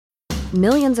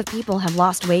Millions of people have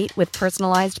lost weight with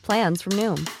personalized plans from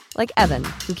Noom. Like Evan,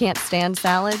 who can't stand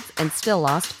salads and still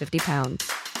lost 50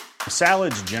 pounds.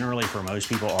 Salads generally for most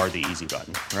people are the easy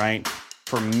button, right?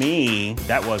 For me,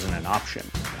 that wasn't an option.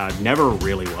 I never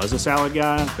really was a salad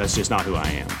guy. That's just not who I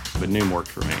am. But Noom worked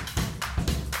for me.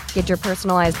 Get your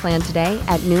personalized plan today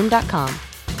at Noom.com.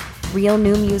 Real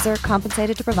Noom user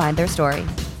compensated to provide their story.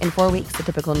 In 4 weeks, the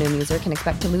typical Noom user can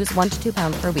expect to lose 1 to 2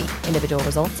 pounds per week. Individual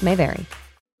results may vary.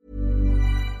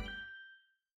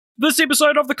 This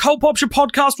episode of the Cult Popture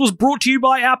podcast was brought to you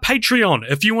by our Patreon.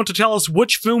 If you want to tell us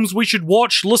which films we should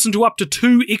watch, listen to up to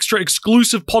 2 extra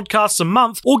exclusive podcasts a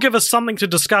month, or give us something to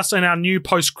discuss in our new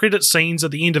post-credit scenes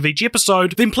at the end of each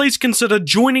episode, then please consider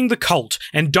joining the cult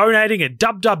and donating at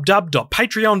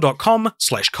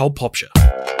www.patreon.com/cultpopture.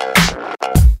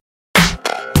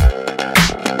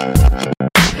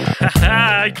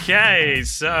 Okay,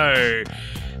 so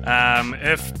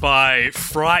if by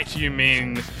fright you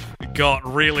mean got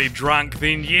really drunk,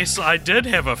 then yes, I did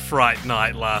have a fright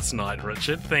night last night,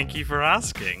 Richard. Thank you for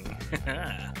asking.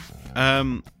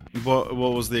 What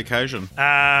was the occasion?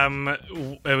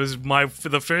 It was for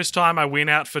the first time I went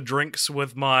out for drinks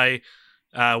with my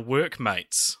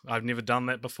workmates. I've never done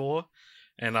that before,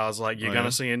 and I was like, "You're going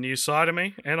to see a new side of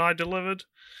me," and I delivered.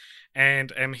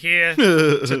 And am here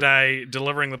today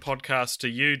delivering the podcast to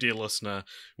you, dear listener,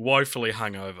 woefully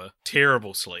hungover.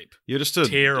 Terrible sleep. You're just a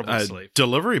sleep.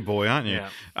 Delivery boy, aren't you?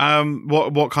 Yeah.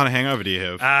 What kind of hangover do you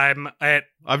have?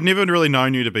 I've never really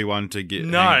known you to be one to get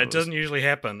hangovers. It doesn't usually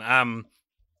happen.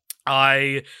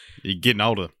 You're getting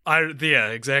older. Yeah,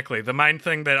 exactly. The main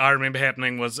thing that I remember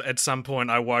happening was at some point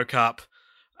I woke up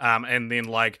and then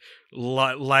laid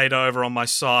over on my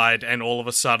side, and all of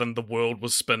a sudden the world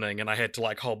was spinning and I had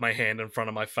to hold my hand in front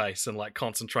of my face and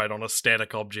concentrate on a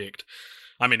static object.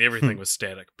 I mean, everything was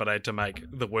static, but I had to make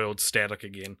the world static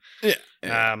again. Yeah.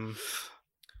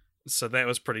 So that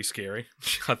was pretty scary.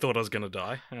 I thought I was going to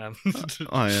die.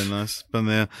 Oh yeah, nice. Been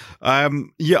there.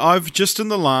 I've just in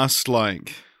the last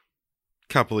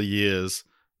couple of years,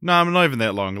 no, I'm not even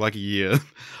that long, a year,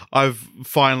 I've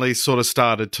finally sort of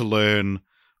started to learn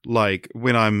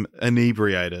when I'm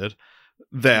inebriated,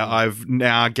 that I've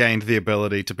now gained the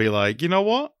ability to be you know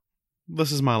what?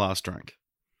 This is my last drink.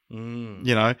 You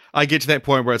know, I get to that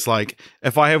point where it's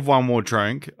if I have one more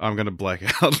drink, I'm going to black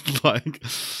out,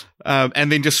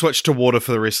 and then just switch to water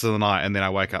for the rest of the night, and then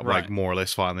I wake up more or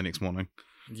less fine the next morning.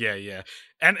 Yeah.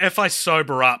 And if I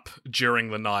sober up during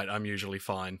the night, I'm usually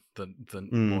fine the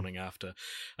morning after.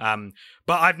 But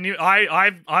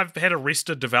I've had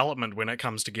arrested development when it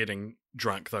comes to getting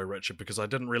drunk, though, Richard, because I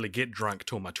didn't really get drunk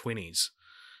till my 20s.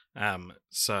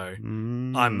 So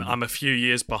I'm a few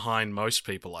years behind most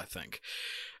people, I think.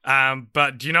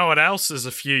 But do you know what else is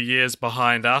a few years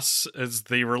behind us? Is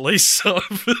the release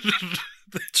of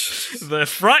the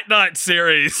Fright Night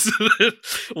series.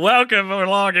 Welcome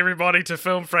along, everybody, to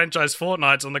Film Franchise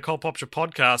Fortnights on the Cult Popture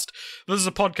podcast. This is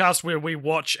a podcast where we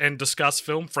watch and discuss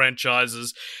film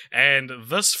franchises, and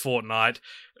this fortnight,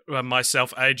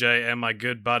 myself, AJ, and my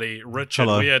good buddy Richard,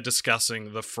 we are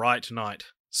discussing the Fright Night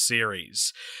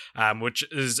series, which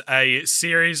is a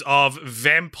series of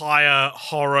vampire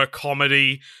horror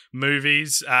comedy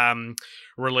movies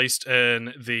released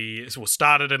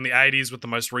started in the 80s, with the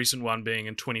most recent one being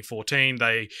in 2014.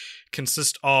 They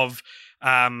consist of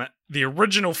the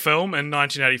original film in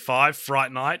 1985,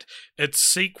 Fright Night, its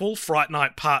sequel, Fright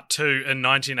Night Part 2 in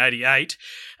 1988,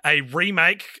 a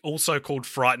remake also called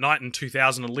Fright Night in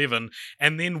 2011,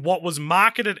 and then what was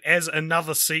marketed as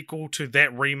another sequel to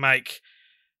that remake,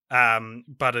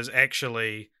 but is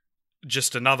actually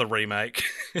just another remake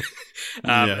in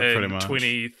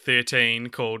 2013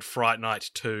 called Fright Night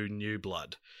 2 New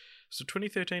Blood. So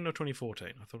 2013 or 2014?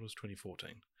 I thought it was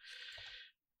 2014.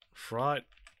 Fright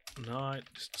Night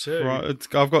 2. Right,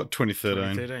 I've got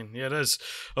 2013. 2013, yeah, it is.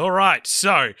 All right,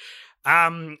 so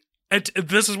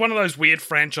this is one of those weird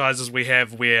franchises we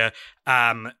have where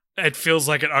it feels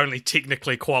like it only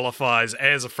technically qualifies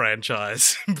as a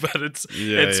franchise, but it's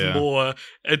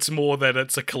more that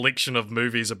it's a collection of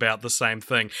movies about the same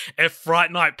thing. If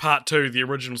Fright Night Part 2, the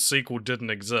original sequel, didn't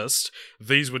exist,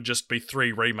 these would just be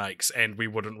 3 remakes, and we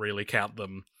wouldn't really count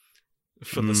them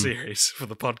for the series, for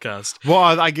the podcast.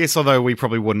 Well, I guess, although we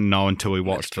probably wouldn't know until we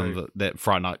watched them, that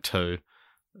Fright Night 2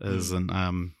 isn't,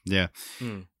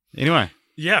 Anyway.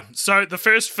 Yeah, so the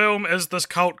first film is this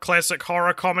cult classic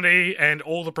horror comedy, and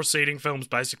all the preceding films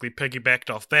basically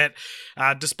piggybacked off that.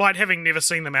 Despite having never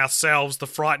seen them ourselves, the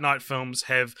Fright Night films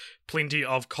have plenty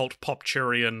of cult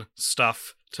popturian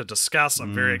stuff to discuss.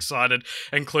 I'm very excited,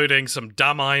 including some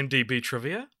dumb IMDb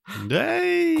trivia.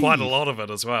 Hey! Quite a lot of it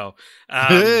as well.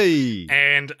 Hey!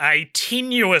 And a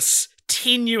tenuous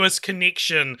tenuous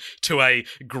connection to a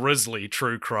grisly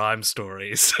true crime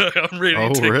story. So I'm ready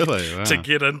Wow. to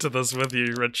get into this with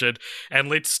you, Richard. And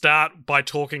let's start by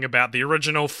talking about the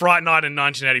original Fright Night in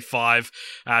 1985,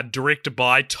 directed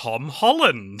by Tom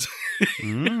Holland.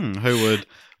 Who would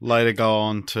later go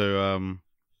on to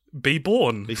Be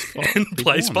born and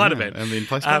play Spider-Man. And then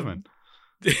play Spider-Man.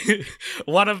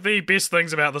 One of the best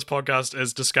things about this podcast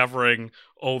is discovering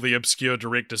all the obscure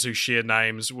directors who share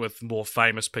names with more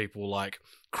famous people, like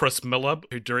Chris Miller,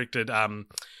 who directed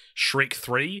Shrek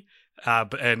 3,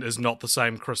 and is not the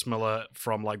same Chris Miller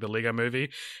from like the Lego Movie,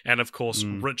 and of course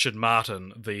Richard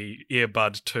Martin, the Air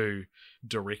Bud 2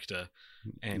 director,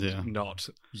 and not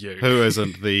you. Who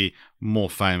isn't the more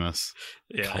famous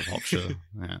Tom Hopper?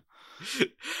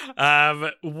 Yeah.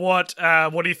 What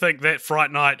do you think that Fright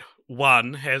Night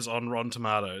 1 has on Rotten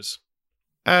Tomatoes?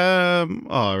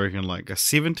 I reckon like a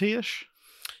 70-ish.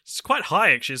 It's quite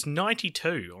high, actually. It's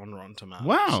 92 on Rotten Tomatoes.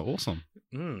 Wow, awesome.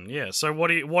 Yeah. So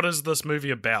what is this movie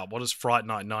about? What is Fright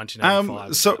Night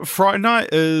 1985? So Fright Night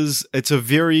it's a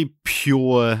very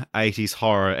pure 80s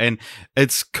horror, and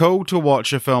it's cool to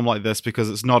watch a film like this because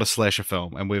it's not a slasher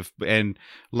film, and we've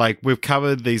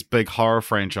covered these big horror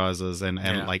franchises and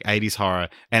like 80s horror,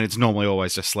 and it's normally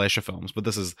always just slasher films, but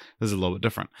this is a little bit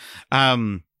different.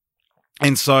 And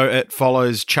so it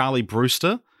follows Charlie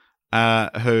Brewster,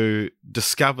 who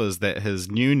discovers that his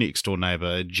new next door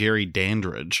neighbor, Jerry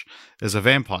Dandridge, is a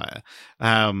vampire.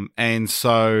 And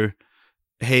so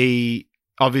he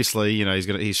obviously,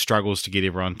 he struggles to get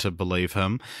everyone to believe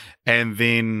him. And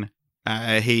then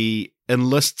he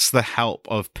enlists the help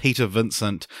of Peter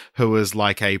Vincent, who is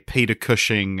like a Peter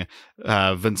Cushing,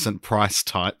 Vincent Price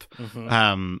type,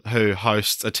 who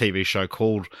hosts a TV show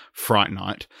called Fright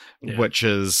Night, which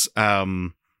is,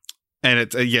 and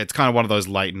it's kind of one of those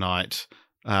late night,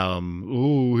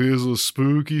 here's a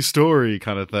spooky story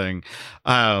kind of thing.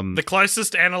 The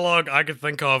closest analog I could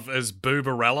think of is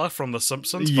Boobarella from The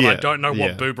Simpsons, but I don't know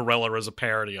what Boobarella is a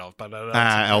parody of. But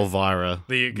Elvira,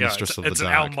 there you go. Mistress of the Dark. It's an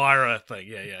Elmira thing.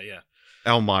 Yeah.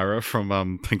 Elmira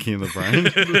from Pinky and the Brain.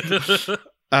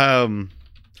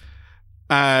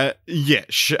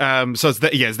 So it's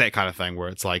that, it's that kind of thing where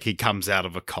it's like he comes out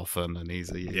of a coffin and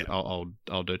he's old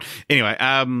dude. Anyway,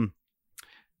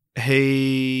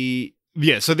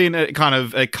 so then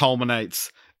it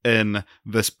culminates in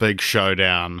this big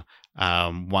showdown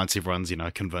once everyone's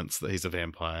convinced that he's a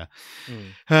vampire,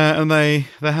 and they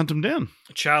hunt him down.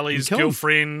 Charlie's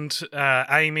girlfriend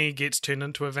Amy gets turned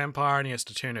into a vampire and he has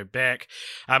to turn her back.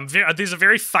 There's a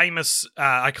very famous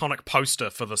iconic poster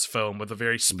for this film with a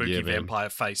very spooky vampire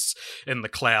face in the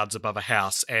clouds above a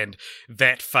house, and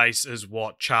that face is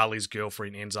what Charlie's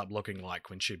girlfriend ends up looking like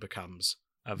when she becomes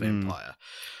a vampire.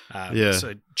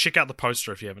 So check out the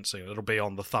poster if you haven't seen it. It'll be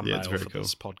on the thumbnail for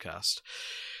this podcast.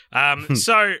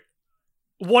 So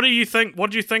what do you think? What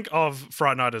do you think of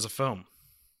Fright Night as a film?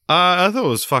 I thought it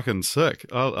was fucking sick.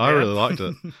 I really liked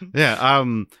it.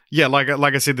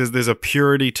 Like I said, there's a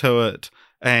purity to it,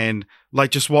 and like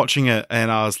just watching it,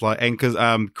 and I was like, and because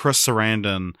Chris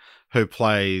Sarandon, who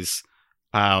plays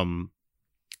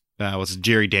what's it,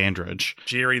 Jerry Dandridge,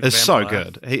 is so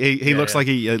good. He looks like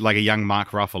a young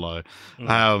Mark Ruffalo,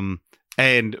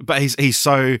 but he's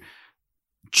so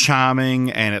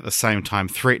charming and at the same time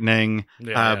threatening,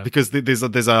 because there's a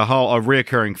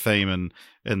reoccurring theme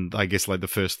in I guess like the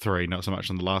first three, not so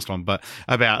much in the last one, but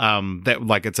about that,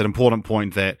 like it's an important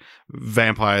point that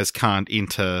vampires can't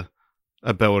enter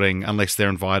a building unless they're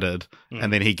invited,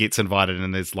 and then he gets invited,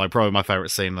 and there's like probably my favorite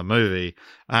scene in the movie,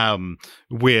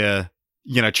 where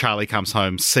Charlie comes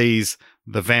home, sees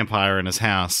the vampire in his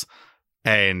house,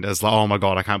 and is like, "Oh my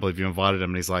god, I can't believe you invited him."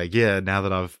 And he's like, "Yeah, now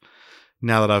that I've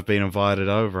been invited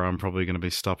over, I'm probably going to be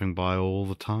stopping by all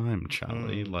the time,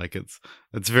 Charlie." Like it's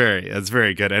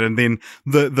very good. And then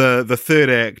the third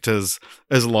act is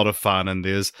a lot of fun, and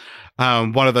there's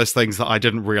one of those things that I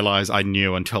didn't realize I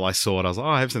knew until I saw it. I was like, "Oh,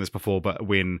 I have seen this before," but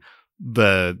when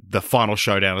the final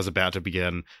showdown is about to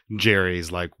begin,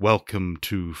 Jerry's like, "Welcome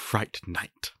to Fright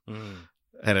Night."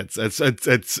 And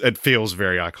it feels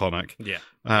very iconic.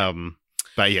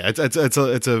 But yeah,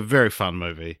 it's a very fun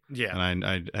movie. Yeah, and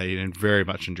I very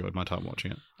much enjoyed my time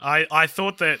watching it. I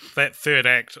thought that third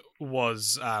act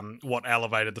was what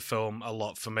elevated the film a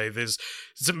lot for me. There's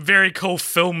some very cool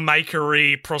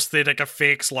filmmakery prosthetic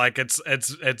effects, like it's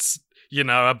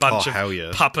a bunch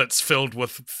of puppets filled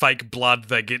with fake blood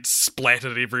that gets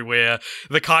splattered everywhere.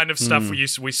 The kind of stuff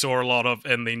we saw a lot of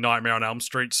in the Nightmare on Elm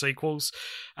Street sequels,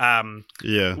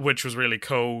 which was really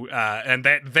cool. And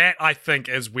that I think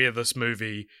is where this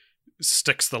movie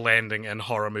sticks the landing in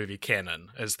horror movie canon,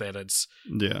 is that it's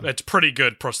Yeah. it's pretty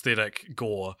good prosthetic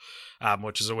gore,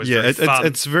 which is always Yeah, very fun.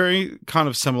 it's very kind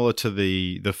of similar to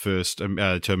the first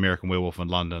to American Werewolf in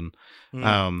London.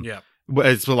 Yeah.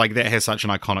 It's like that has such an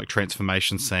iconic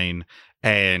transformation scene,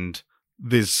 and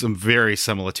there's some very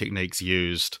similar techniques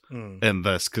used in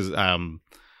this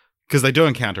because they do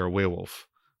encounter a werewolf.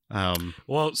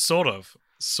 Well, sort of.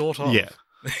 Yeah.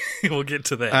 We'll get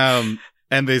to that. And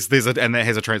and that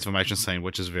has a transformation scene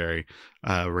which is very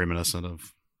reminiscent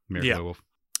of American Werewolf.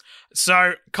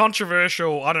 So,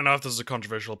 controversial, I don't know if this is a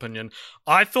controversial opinion.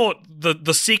 I thought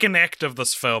the second act of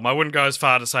this film, I wouldn't go as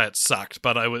far to say it sucked,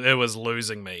 but it was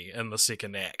losing me in the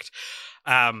second act.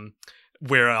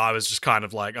 Where I was just kind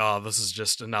of like, oh, this is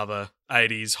just another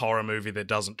 80s horror movie that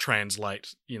doesn't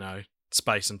translate,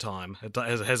 space and time. It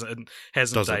hasn't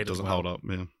dated doesn't well. hold up,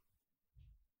 yeah.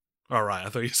 All right, I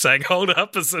thought you were saying hold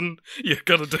up as in you've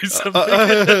got to do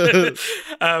something.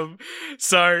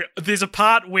 So there's a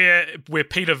part where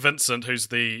Peter Vincent, who's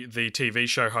the TV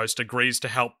show host, agrees to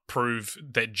help prove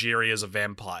that Jerry is a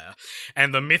vampire.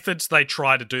 And the methods they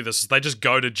try to do this is they just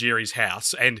go to Jerry's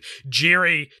house, and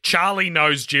Charlie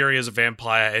knows Jerry is a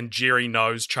vampire, and Jerry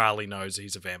knows Charlie knows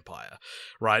he's a vampire,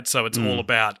 right? So it's all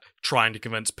about trying to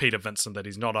convince Peter Vincent that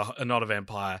he's not a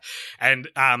vampire. And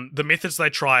the methods they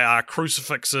try are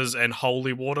crucifixes and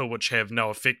holy water, which have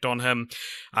no effect on him.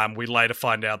 We later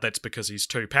find out that's because he's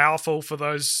too powerful for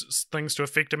those things to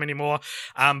affect him anymore.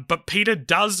 But Peter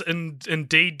does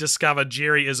indeed discover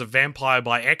Jerry is a vampire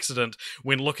by accident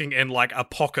when looking in like a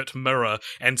pocket mirror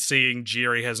and seeing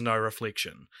Jerry has no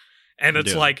reflection. And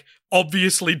it's like,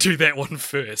 obviously do that one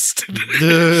first.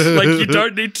 Like, you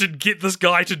don't need to get this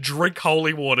guy to drink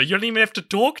holy water. You don't even have to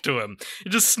talk to him.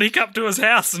 You just sneak up to his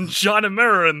house and shine a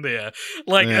mirror in there.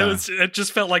 Like, it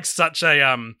just felt like such a,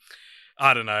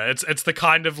 I don't know. It's the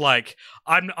kind of like,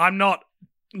 I'm not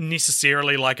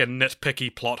necessarily like a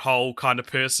nitpicky plot hole kind of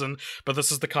person, but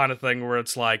this is the kind of thing where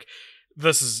it's like,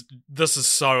 this is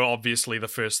so obviously the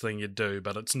first thing you do,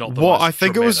 but it's not the most I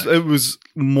think dramatic. it was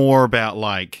more about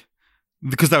like,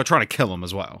 because they were trying to kill him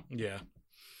as well. Yeah.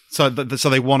 So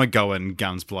they want to go in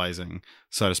guns blazing,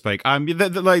 so to speak.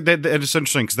 It's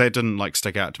interesting because that didn't like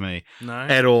stick out to me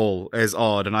at all as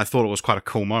odd, and I thought it was quite a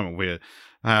cool moment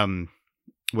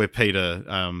where Peter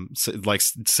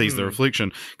sees the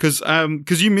reflection. Because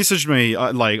you messaged me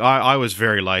I was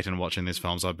very late in watching these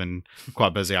films. I've been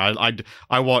quite busy.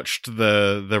 I watched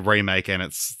the remake and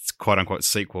its quote unquote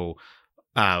sequel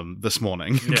this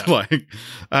morning. Yeah.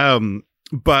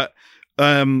 But.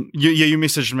 You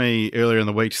messaged me earlier in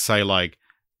the week to say like,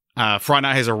 Fright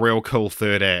Night has a real cool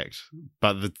third act,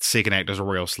 but the second act is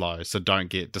real slow, so don't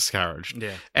get discouraged.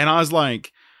 Yeah. And I was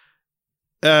like,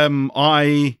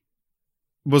 I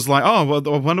was like, oh,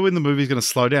 well, I wonder when the movie's going to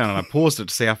slow down, and I paused it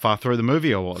to see how far through the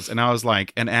movie I was, and I was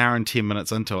like an hour and 10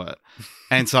 minutes into it,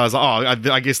 and so I was like,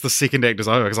 oh, I guess the second act is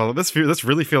over, because I was like, this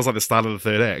really feels like the start of the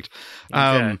third act.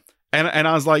 Okay. And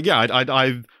I was like, yeah,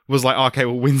 I was like, okay,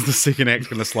 well, when's the second act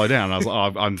going to slow down? And I was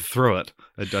like, oh, I'm through it.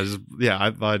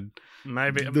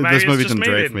 Maybe this movie didn't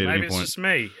drag then. me at Maybe any it's point. just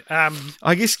me.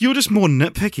 I guess you're just more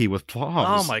nitpicky with plot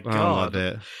holes. Oh my God.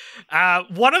 Like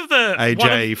that. One of the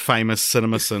AJ, famous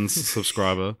CinemaSins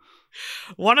subscriber.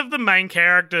 One of the main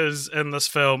characters in this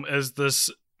film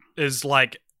is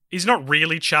like, he's not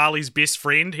really Charlie's best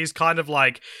friend. He's kind of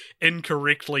like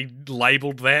incorrectly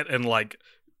labeled that in like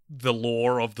the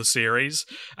lore of the series,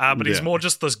 but he's more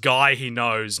just this guy he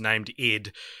knows named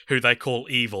Ed, who they call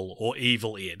Evil, or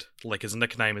Evil Ed. Like, his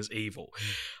nickname is Evil.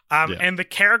 And the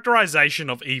characterization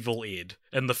of Evil Ed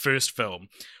in the first film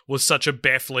was such a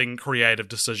baffling creative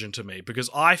decision to me, because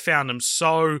I found him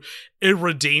so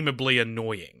irredeemably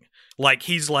annoying. Like,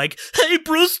 he's like, hey,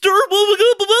 Brewster, blah, blah,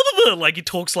 blah, blah, blah. Like, he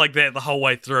talks like that the whole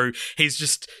way through.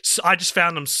 I just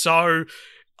found him so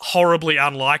horribly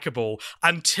unlikable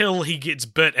until he gets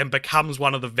bit and becomes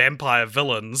one of the vampire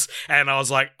villains, and I was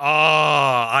like, oh,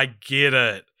 I get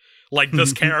it. Like,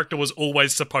 this character was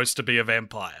always supposed to be a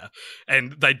vampire,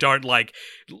 and they don't, like,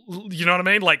 you know what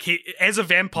I mean? Like, he, as a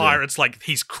vampire, it's like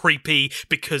he's creepy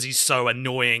because he's so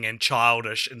annoying and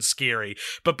childish and scary,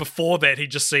 but before that he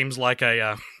just seems like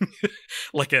a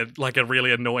like a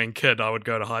really annoying kid I would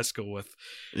go to high school with.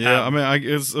 Yeah, I mean,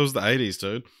 it was the 80s,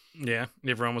 dude. Yeah,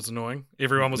 everyone was annoying.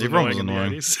 Everyone was annoying in the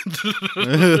 80s.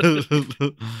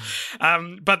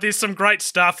 But there's some great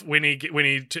stuff when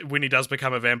he does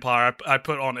become a vampire. I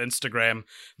put on Instagram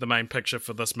the main picture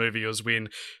for this movie was when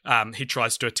he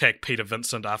tries to attack Peter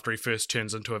Vincent after he first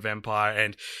turns into a vampire,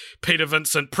 and Peter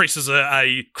Vincent presses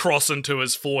a cross into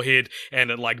his forehead,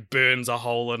 and it like burns a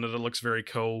hole in it. It looks very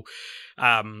cool.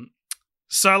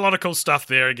 So a lot of cool stuff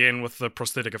there again with the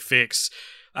prosthetic effects.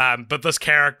 But this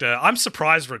character, I'm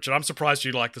surprised, Richard. I'm surprised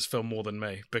you like this film more than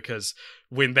me, because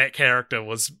when that character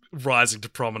was rising to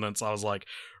prominence, I was like,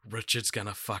 Richard's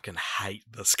gonna fucking hate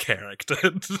this character.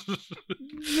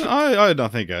 I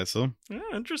don't think I so. Yeah,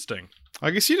 interesting.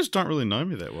 I guess you just don't really know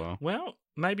me that well. Well,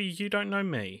 maybe you don't know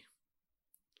me.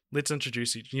 Let's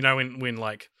introduce you. You know when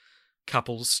like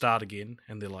couples start again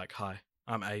and they're like, "Hi,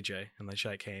 I'm AJ," and they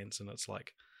shake hands, and it's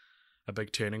like a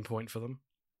big turning point for them.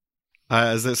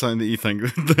 Is that something that you think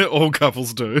that all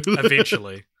couples do?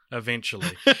 Eventually.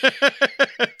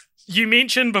 You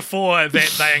mentioned before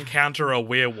that they encounter a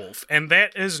werewolf, and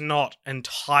that is not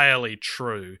entirely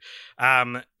true.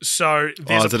 So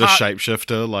there's is it a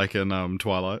shapeshifter like in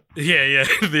Twilight? Yeah,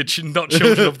 they're not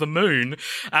children of the moon.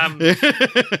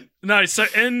 No, so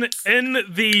in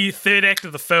the third act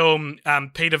of the film,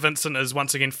 Peter Vincent is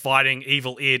once again fighting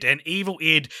Evil Ed, and Evil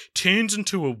Ed turns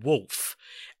into a wolf.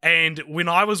 And when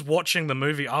I was watching the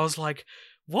movie, I was like,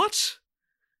 what?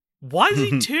 Why is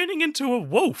he turning into a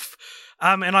wolf?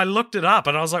 And I looked it up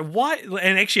and I was like, why?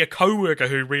 And actually a coworker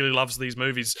who really loves these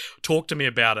movies talked to me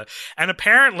about it. And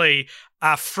apparently,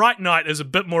 Fright Night is a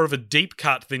bit more of a deep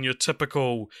cut than your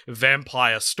typical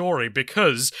vampire story,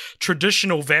 because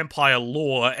traditional vampire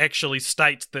lore actually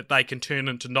states that they can turn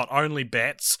into not only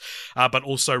bats, but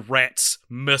also rats,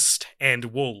 mist, and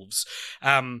wolves.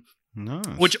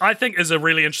 Nice. Which I think is a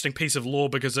really interesting piece of lore,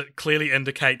 because it clearly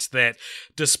indicates that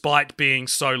despite being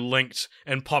so linked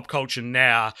in pop culture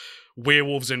now,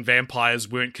 werewolves and vampires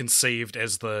weren't conceived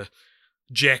as the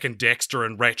Jack and Daxter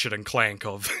and Ratchet and Clank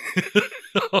of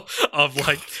of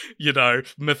like, you know,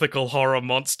 mythical horror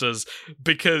monsters.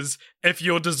 Because if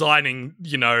you're designing,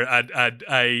 you know,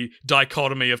 a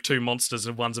dichotomy of two monsters,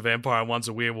 and one's a vampire and one's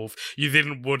a werewolf, you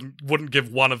then wouldn't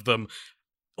give one of them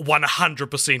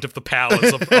 100% of the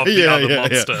powers of the other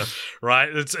monster, right?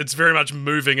 It's very much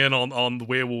moving in on the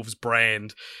werewolf's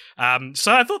brand.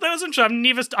 So I thought that was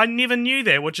interesting. I never knew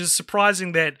that, which is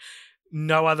surprising that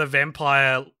no other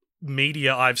vampire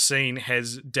media I've seen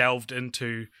has delved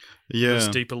into this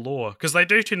deeper lore, because they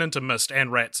do turn into mist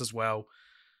and rats as well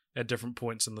at different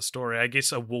points in the story. I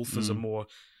guess a wolf is a more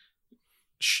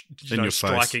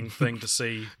striking thing to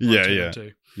see. Yeah,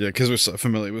 because we're so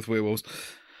familiar with werewolves.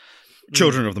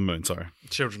 Children of the Moon, sorry.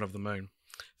 Children of the Moon.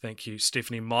 Thank you,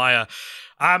 Stephanie Meyer.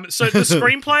 So the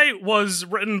screenplay was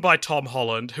written by Tom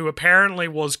Holland, who apparently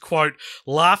was, quote,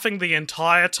 laughing the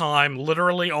entire time,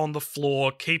 literally on the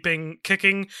floor, kicking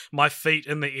my feet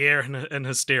in the air in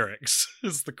hysterics,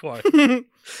 is the quote. And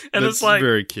it's like,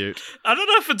 very cute. I don't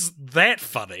know if it's that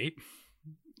funny.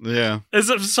 Yeah. Is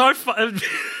it so fun?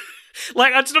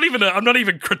 Like, it's not even I'm not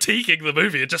even critiquing the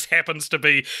movie. It just happens to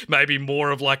be maybe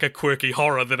more of like a quirky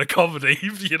horror than a comedy,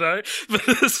 you know? But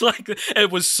it's like,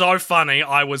 it was so funny.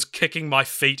 I was kicking my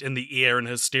feet in the air in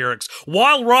hysterics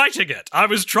while writing it. I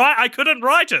couldn't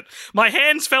write it. My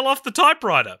hands fell off the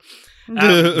typewriter.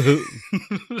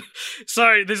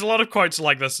 So there's a lot of quotes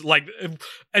like this. Like,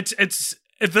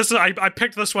 I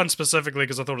picked this one specifically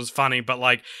because I thought it was funny, but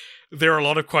like, there are a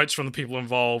lot of quotes from the people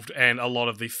involved and a lot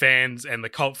of the fans and the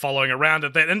cult following around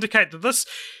it that indicate that this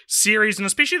series, and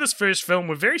especially this first film,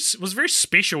 was very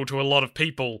special to a lot of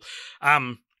people,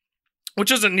 which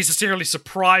isn't necessarily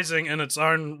surprising in its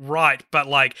own right, but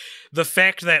like the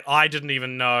fact that I didn't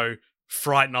even know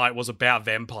Fright Night was about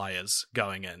vampires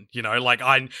going in, you know, like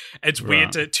it's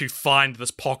weird to find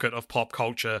this pocket of pop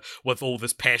culture with all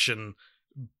this passion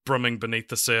brimming beneath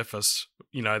the surface,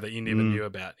 you know, that you never knew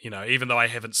about. You know, even though I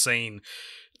haven't seen,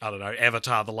 I don't know,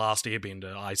 Avatar: The Last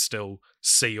Airbender, I still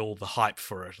see all the hype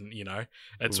for it, and you know,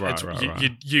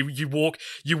 you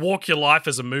walk your life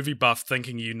as a movie buff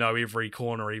thinking you know every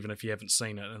corner, even if you haven't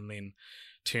seen it, and then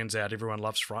turns out everyone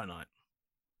loves Fright Night.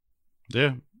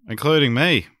 Yeah, including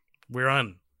me. We're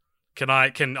in. Can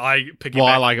I piggyback? Well,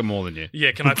 I like it more than you.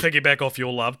 Yeah, can I piggyback off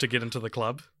your love to get into the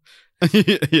club?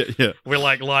 yeah. We're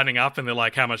like lining up and they're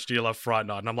like, how much do you love Fright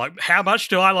Night? And I'm like, how much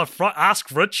do I love Fright? Ask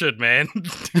Richard, man.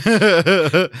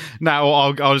 No,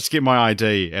 I'll just get my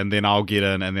ID and then I'll get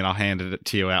in and then I'll hand it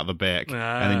to you out the back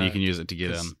and then you can use it to get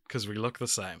in. Because we look the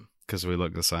same.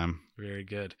 Very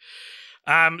good.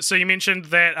 So you mentioned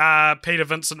that Peter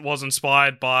Vincent was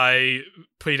inspired by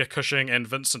Peter Cushing and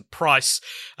Vincent Price.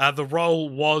 The role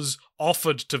was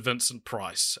offered to Vincent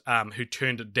Price, who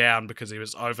turned it down because he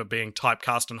was over being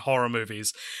typecast in horror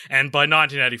movies, and by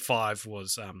 1985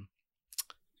 was,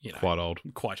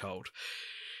 quite old.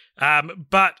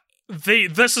 But do you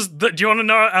want to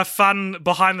know a fun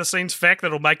behind the scenes fact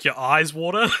that'll make your eyes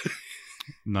water?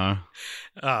 No.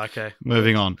 Oh, okay.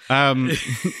 Moving on.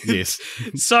 Yes.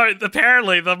 So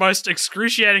apparently the most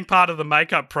excruciating part of the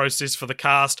makeup process for the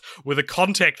cast were the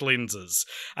contact lenses.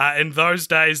 In those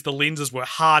days, the lenses were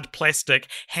hard plastic,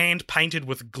 hand painted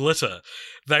with glitter.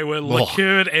 They were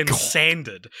lacquered and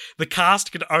sanded. The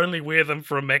cast could only wear them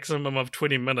for a maximum of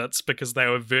 20 minutes because they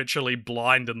were virtually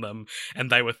blind in them, and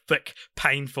they were thick,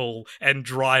 painful, and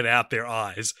dried out their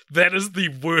eyes. That is the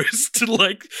worst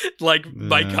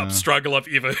makeup struggle I've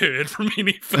ever heard from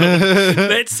any film.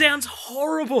 That sounds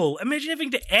horrible. Imagine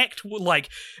having to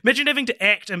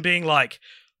act and being like,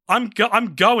 I'm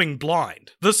going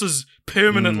blind. This is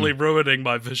permanently ruining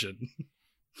my vision.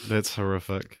 That's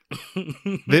horrific.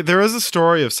 There is a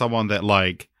story of someone that,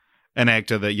 like, an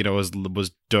actor that, you know,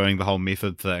 was doing the whole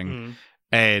method thing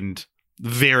and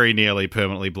very nearly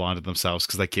permanently blinded themselves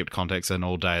because they kept contacts in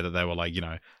all day, that they were like, you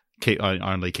know,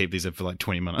 only keep these in for like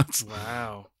 20 minutes.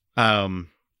 Wow.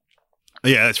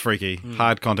 Yeah, that's freaky.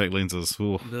 Hard contact lenses.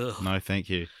 Ooh, no, thank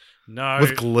you. No.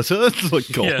 With glitter?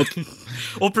 Like, God. Yeah.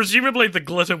 Well, presumably the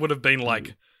glitter would have been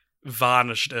like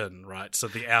varnished in, right? So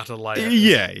the outer layer.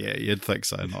 Yeah, you'd think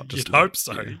so. Not just. You'd hope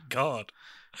so. Yeah. God.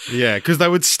 Yeah, because they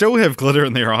would still have glitter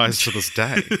in their eyes to this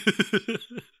day.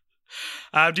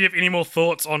 Do you have any more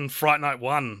thoughts on Fright Night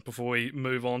 1 before we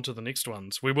move on to the next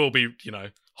ones? We will be, you know,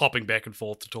 hopping back and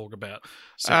forth to talk about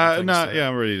certain things.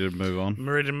 I'm ready to move on. I'm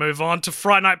ready to move on to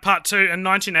Fright Night Part 2 in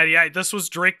 1988. This was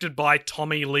directed by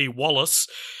Tommy Lee Wallace,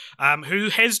 who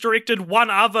has directed one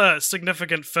other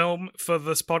significant film for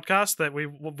this podcast that we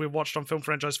watched on Film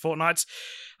Franchise Fortnights.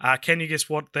 Can you guess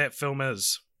what that film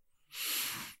is?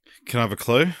 Can I have a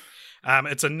clue?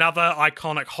 It's another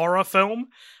iconic horror film,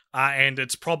 and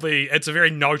it's a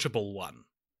very notable one.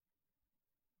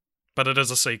 But it is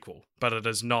a sequel. But it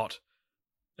is not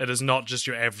just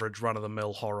your average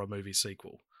run-of-the-mill horror movie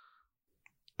sequel.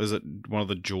 Is it one of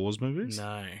the Jaws movies?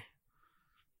 No.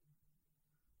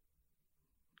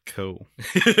 Cool.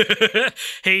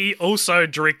 He also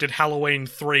directed Halloween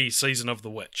 3: Season of the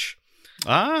Witch.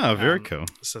 Ah, very cool.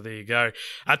 So there you go.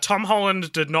 Tom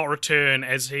Holland did not return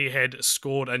as he had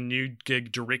scored a new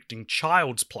gig directing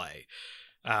Child's Play,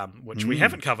 which we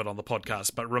haven't covered on the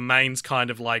podcast, but remains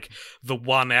kind of like the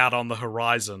one out on the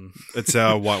horizon. It's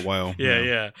our white whale.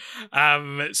 Yeah.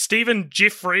 Stephen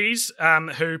Jeffries,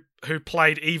 who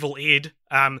played Evil Ed,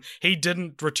 he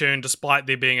didn't return despite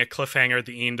there being a cliffhanger at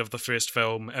the end of the first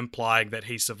film implying that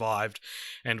he survived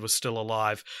and was still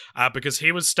alive, because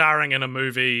he was starring in a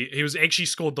movie. He was actually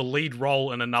scored the lead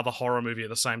role in another horror movie at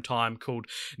the same time called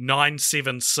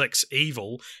 976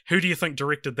 Evil. Who do you think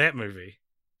directed that movie?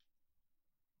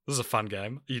 This is a fun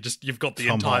game. You've got the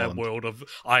entire world of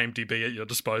IMDb at your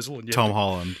disposal. And Tom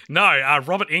Holland. No,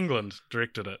 Robert Englund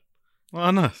directed it.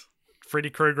 Oh, nice. Freddy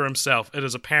Krueger himself. It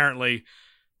is apparently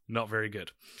not very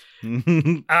good. Does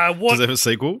it have a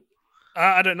sequel?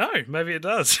 I don't know. Maybe it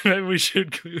does. Maybe we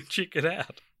should check it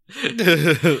out.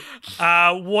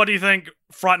 What do you think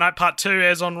Fright Night Part 2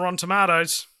 is on Rotten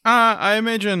Tomatoes? I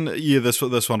imagine, this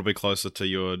one will be closer to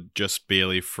your just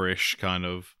barely fresh kind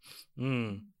of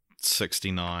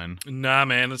 69. Nah,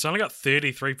 man. It's only got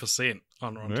 33%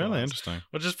 on Rotten Tomatoes. Really interesting.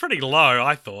 Which is pretty low,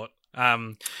 I thought.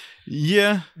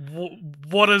 Yeah.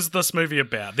 What is this movie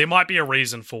about? There might be a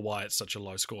reason for why it's such a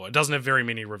low score. It doesn't have very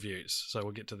many reviews, so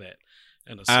we'll get to that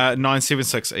in a second.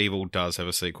 976 Evil does have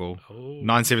a sequel. Oh.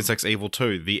 976 Evil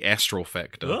 2, The Astral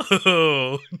Factor.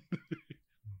 Oh.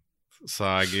 So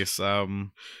I guess,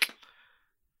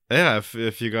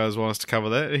 if you guys want us to cover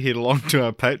that, head along to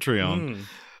our Patreon.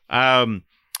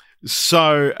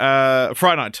 So,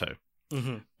 Fright Night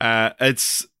 2.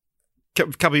 It's a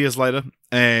couple of years later,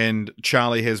 and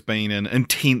Charlie has been in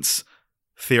intense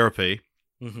therapy.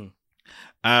 He's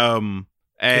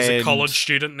a college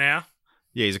student now.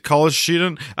 Yeah, he's a college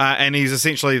student, and he's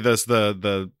essentially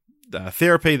the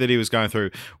therapy that he was going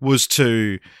through was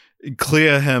to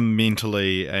clear him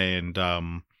mentally and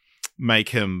make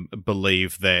him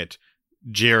believe that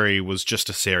Jerry was just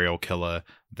a serial killer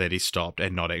that he stopped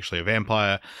and not actually a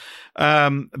vampire.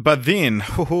 But then,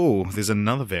 there's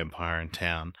another vampire in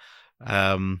town.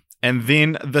 And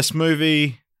then this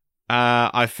movie,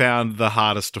 I found the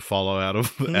hardest to follow out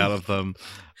of them.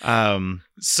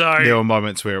 So there were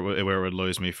moments where it would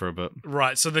lose me for a bit.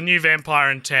 Right. So the new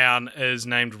vampire in town is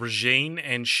named Regine,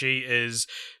 and she is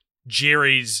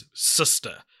Jerry's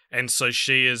sister, and so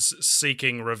she is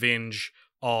seeking revenge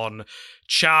on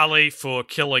Charlie for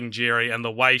killing Jerry, and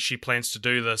the way she plans to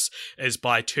do this is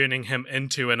by turning him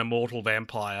into an immortal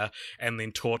vampire and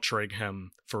then torturing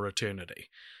him for eternity.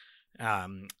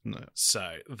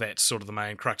 So that's sort of the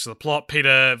main crux of the plot.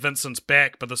 Peter Vincent's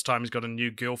back, but this time he's got a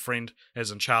new girlfriend,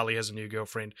 as in Charlie has a new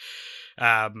girlfriend.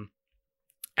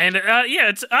 And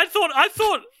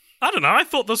I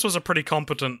thought this was a pretty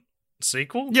competent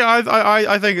sequel. Yeah,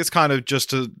 I think it's kind of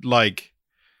just a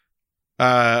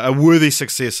worthy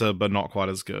successor, but not quite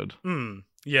as good.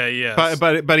 Yeah.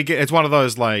 But again, it's one of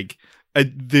those like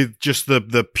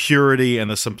the purity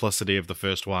and the simplicity of the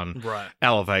first one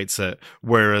elevates it,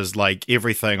 whereas like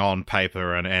everything on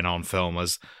paper and on film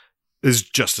is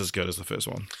just as good as the first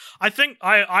one. I think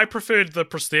I preferred the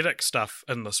prosthetic stuff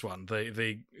in this one,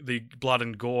 the blood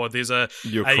and gore. There's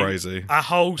crazy. a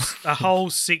whole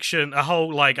section, a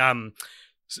whole like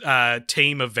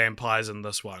team of vampires in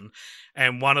this one,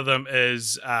 and one of them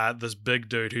is this big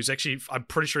dude who's actually, I'm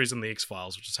pretty sure he's in the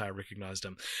X-Files, which is how I recognized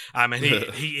him. And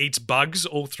he eats bugs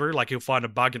all through, like he'll find a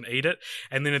bug and eat it,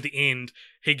 and then at the end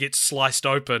he gets sliced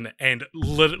open and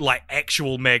like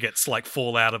actual maggots like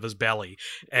fall out of his belly,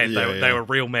 and they were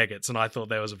real maggots, and I thought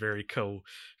that was a very cool,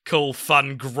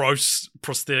 fun, gross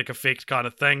prosthetic effect kind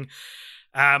of thing.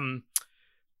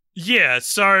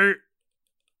 So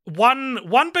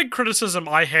one big criticism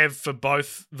I have for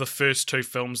both the first two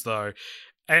films, though,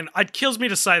 and it kills me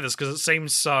to say this because it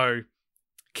seems so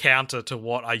counter to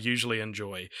what I usually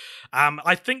enjoy.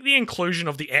 I think the inclusion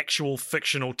of the actual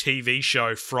fictional TV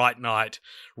show Fright Night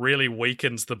really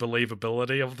weakens the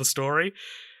believability of the story,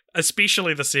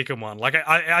 especially the second one. Like,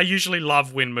 I usually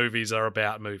love when movies are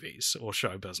about movies or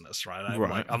show business, right?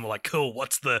 I'm like, cool,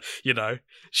 what's the,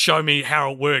 show me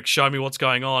how it works, show me what's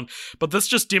going on. But this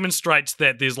just demonstrates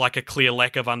that there's like a clear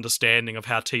lack of understanding of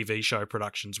how TV show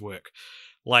productions work.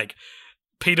 Like,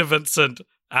 Peter Vincent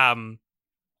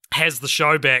has the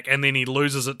show back and then he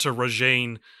loses it to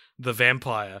Regine the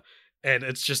vampire. And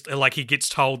it's just like he gets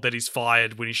told that he's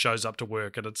fired when he shows up to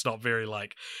work, and it's not very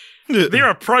like, there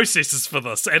are processes for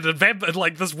this, and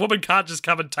like this woman can't just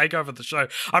come and take over the show.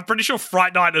 I'm pretty sure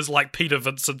Fright Night is like Peter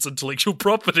Vincent's intellectual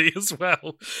property as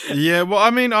well. Yeah, well,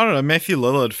 I mean, I don't know. Matthew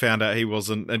Lillard found out he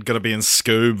wasn't going to be in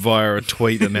Scoob via a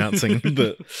tweet announcing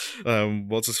that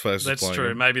what's his face. That's true.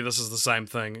 Him. Maybe this is the same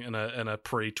thing in a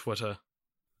pre-Twitter.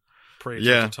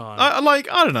 Time. I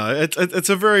don't know. It's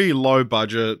a very low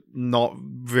budget, not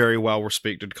very well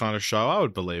respected kind of show. I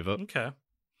would believe it. Okay.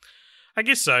 I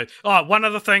guess so. Oh, one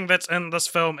other thing that's in this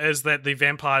film is that the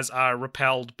vampires are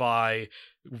repelled by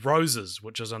roses,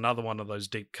 which is another one of those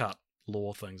deep cut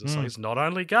lore things. It's like, it's not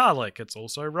only garlic, it's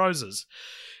also roses.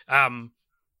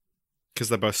 Because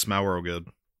they both smell real good.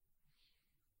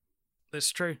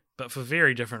 That's true, but for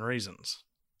very different reasons.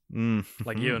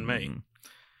 Like you and me.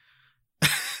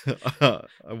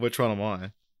 Which one am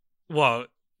I? Well,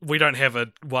 we don't have a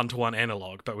one-to-one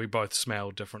analog, but we both smell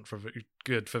different for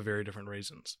very different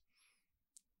reasons.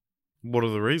 What are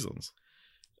the reasons?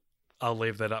 I'll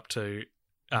leave that up to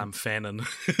Fannin.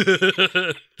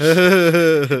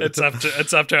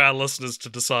 It's up to our listeners to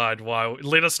decide why.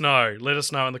 Let us know. Let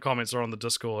us know in the comments or on the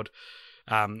Discord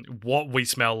what we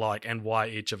smell like and why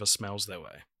each of us smells that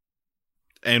way,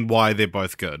 and why they're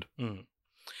both good.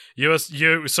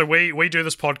 So we do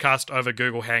this podcast over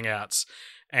Google Hangouts,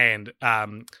 and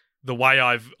the way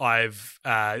I've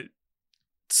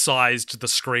sized the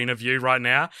screen of you right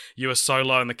now, you are so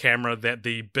low in the camera that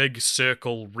the big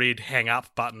circle red hang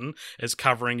up button is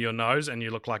covering your nose, and you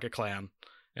look like a clown,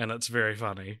 and it's very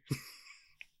funny.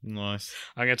 Nice.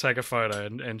 I'm gonna take a photo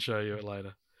and show you it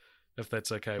later, if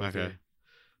that's okay with you.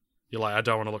 You're like, I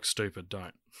don't want to look stupid.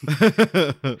 Don't.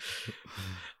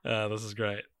 This is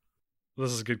great.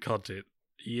 This is good content.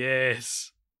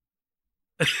 Yes.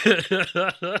 Look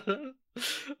at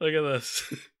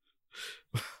this.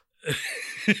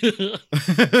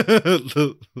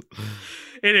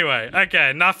 Anyway, okay,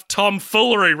 enough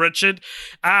tomfoolery, Richard.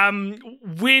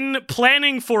 When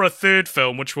planning for a third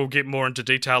film, which we'll get more into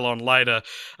detail on later,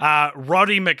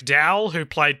 Roddy McDowall, who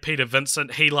played Peter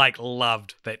Vincent, he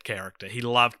loved that character. He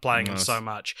loved playing him so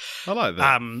much. I like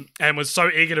that. And was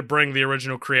so eager to bring the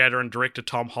original creator and director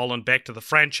Tom Holland back to the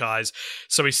franchise,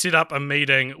 so he set up a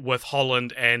meeting with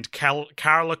Holland and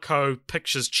Carolco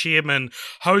Pictures chairman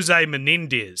Jose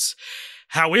Menendez.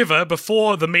 However,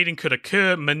 before the meeting could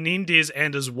occur, Menendez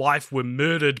and his wife were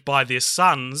murdered by their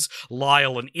sons,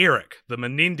 Lyle and Eric, the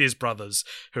Menendez brothers,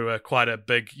 who are quite a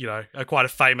big, quite a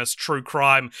famous true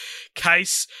crime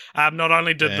case. Not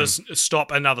only did this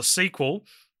stop another sequel,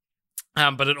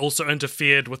 but it also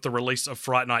interfered with the release of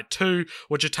Fright Night 2,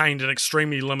 which attained an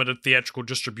extremely limited theatrical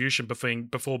distribution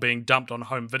before being dumped on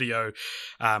home video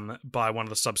by one of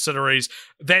the subsidiaries.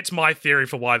 That's my theory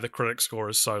for why the critic score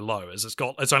is so low. Is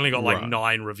it's only got like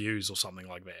 9 reviews or something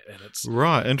like that, and it's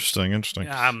right. Interesting.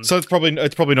 So it's probably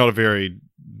not a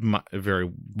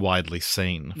very widely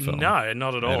seen film. No,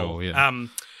 not at all. Yeah.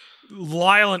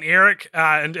 Lyle and Eric,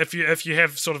 and if you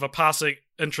have sort of a passing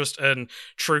interest in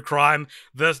true crime,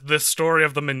 the story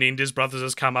of the Menendez brothers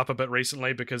has come up a bit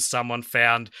recently because someone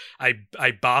found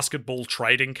a basketball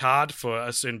trading card for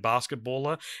a certain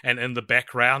basketballer, and in the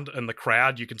background, in the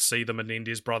crowd, you can see the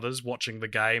Menendez brothers watching the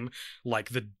game, like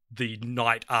the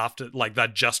night after, like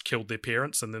they'd just killed their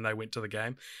parents and then they went to the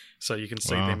game, so you can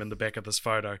see them in the back of this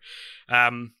photo.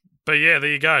 But yeah,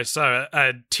 there you go. So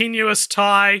a tenuous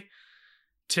tie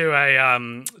to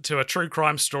a true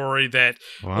crime story that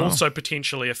also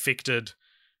potentially affected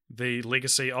the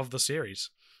legacy of the series.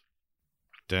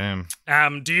 Damn.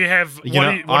 Do you have?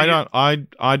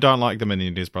 I don't like the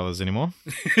Menendez brothers anymore.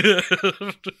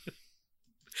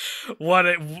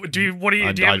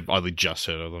 I only just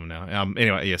heard of them now.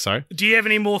 Anyway, yeah. Sorry. Do you have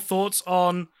any more thoughts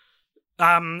on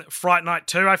Fright Night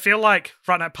 2? I feel like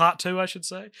Fright Night Part 2, I should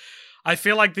say. I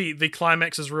feel like the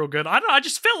climax is real good. I don't know. I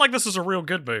just felt like this is a real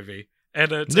good movie. And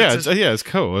it's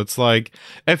cool. It's like,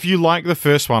 if you like the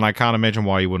first one, I can't imagine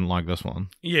why you wouldn't like this one.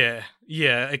 Yeah,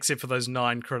 except for those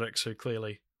 9 critics who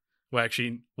clearly, well,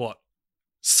 actually,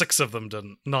 6 of them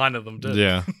didn't. 9 of them did.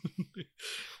 Yeah.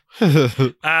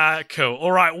 Cool.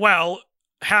 All right, well,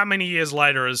 how many years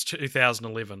later is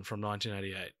 2011 from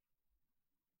 1988?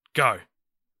 Go.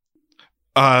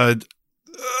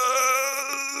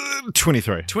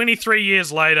 23. 23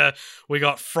 years later, we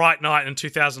got Fright Night in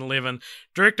 2011,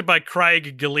 directed by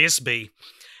Craig Gillespie,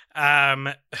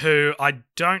 who I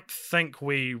don't think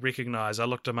we recognise. I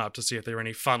looked him up to see if there were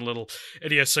any fun little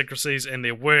idiosyncrasies, and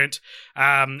there weren't.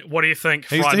 What do you think?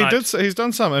 He's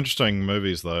done some interesting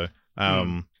movies, though.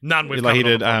 None we've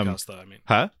covered on the podcast, though. I mean,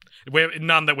 huh?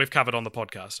 None that we've covered on the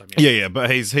podcast. I mean, yeah,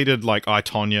 but he did like I,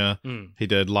 Tonya. He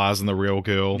did Lars and the Real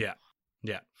Girl. Yeah.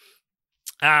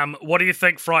 What do you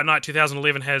think Fright Night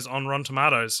 2011 has on Rotten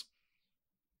Tomatoes?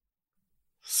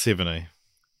 70.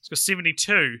 It's got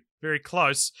 72. Very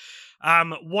close.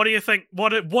 What do you think?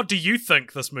 What do you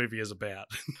think this movie is about?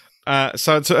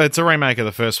 So it's a remake of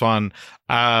the first one.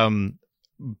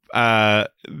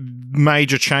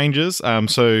 Major changes.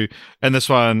 So in this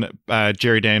one,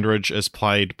 Jerry Dandridge is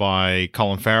played by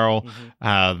Colin Farrell.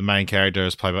 The main character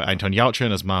is played by Anton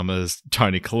Yelchin. His mum is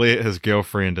Toni Collette. His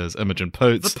girlfriend is Imogen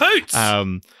Poots. The Poots.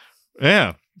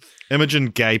 Yeah, Imogen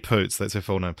Gay Poots. That's her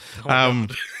full name.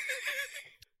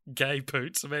 Gay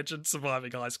Poots. Imagine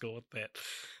surviving high school with that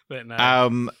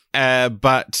name.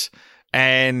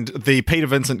 And the Peter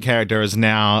Vincent character is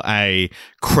now a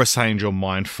Chris Angel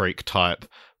mind freak type,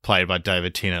 played by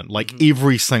David Tennant. Like,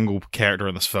 every single character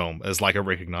in this film is like a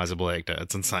recognizable actor.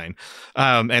 It's insane.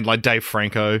 And like Dave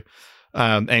Franco,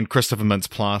 and Christopher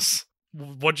Mintz-Plasse.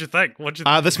 What'd you think?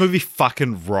 This movie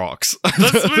fucking rocks.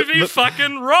 This movie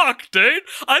fucking rocked, dude.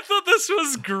 I thought this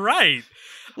was great.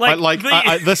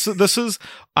 This is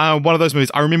one of those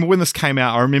movies. I remember when this came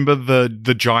out. I remember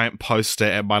the giant poster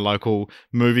at my local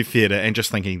movie theater and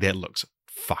just thinking that looks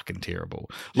fucking terrible.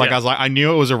 I was like, I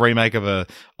knew it was a remake of a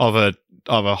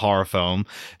horror film,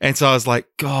 and so I was like,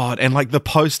 God. And like the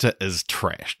poster is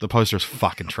trash. The poster is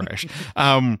fucking trash.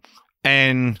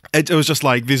 And it was just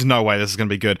like, there's no way this is going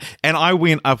to be good. And I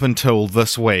went up until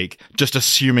this week just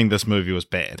assuming this movie was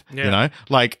bad. Yeah. You know?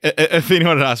 Like, if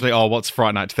anyone had asked me, what's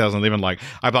Fright Night 2011 like?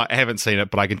 I'd be like, I haven't seen it,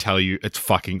 but I can tell you it's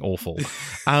fucking awful.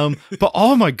 But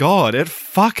oh my God, it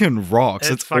fucking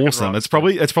rocks. It's awesome. Rocks,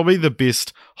 it's probably the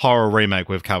best horror remake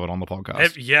we've covered on the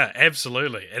podcast. Yeah,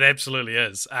 absolutely. It absolutely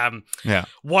is. Yeah.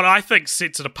 What I think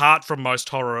sets it apart from most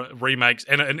horror remakes,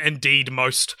 and indeed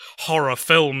most horror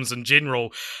films in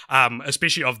general,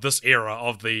 especially of this era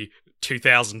of the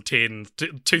 2010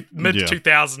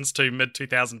 mid-2000s to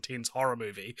mid-2010s horror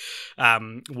movie,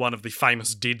 one of the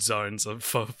famous dead zones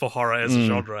for horror as a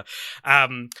genre.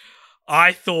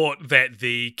 I thought that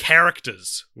the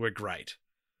characters were great.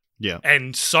 Yeah.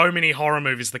 And so many horror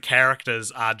movies, the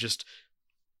characters are just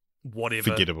whatever.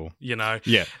 Forgettable. You know?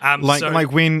 Yeah.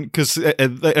 Because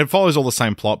it follows all the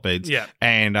same plot beats. Yeah.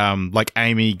 And like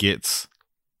Amy gets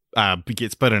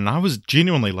bitten, and I was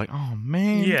genuinely like, oh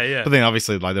man. Yeah. But then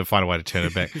obviously like they'll find a way to turn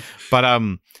it back. But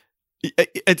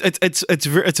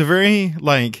it's a very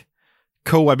like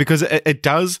cool way, because it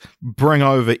does bring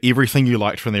over everything you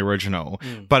liked from the original,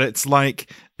 but it's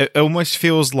like it almost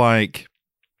feels like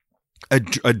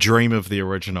a dream of the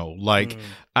original. Like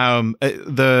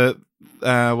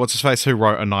what's his face who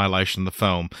wrote Annihilation, the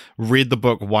film, read the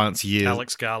book once years.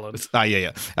 Alex Garland.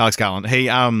 Alex Garland. He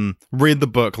read the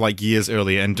book like years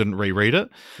earlier and didn't reread it.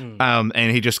 And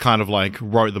he just kind of like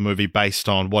wrote the movie based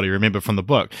on what he remembered from the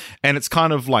book. And it's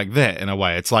kind of like that in a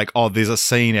way. It's like, there's a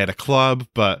scene at a club,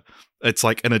 but it's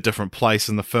like in a different place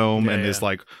in the film, and there's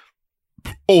like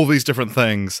all these different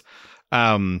things.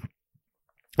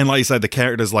 And like you say, the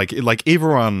characters, like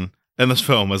everyone in this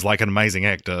film is like an amazing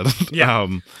actor. Yeah.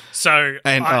 It's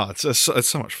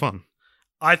so much fun.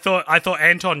 I thought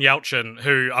Anton Yelchin,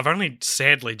 who I've only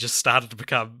sadly just started to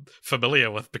become familiar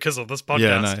with because of this podcast.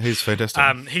 Yeah, no, he's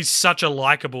fantastic. He's such a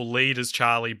likable lead as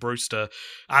Charlie Brewster.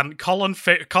 Colin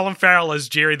Farrell as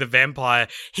Jerry the Vampire.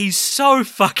 He's so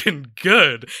fucking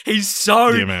good. He's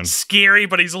so scary,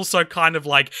 but he's also kind of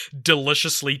like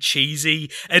deliciously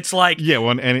cheesy. It's like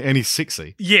and he's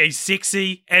sexy. Yeah, he's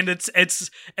sexy, and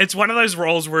it's one of those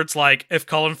roles where it's like if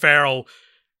Colin Farrell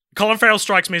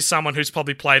strikes me as someone who's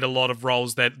probably played a lot of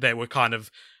roles that were kind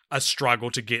of a struggle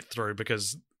to get through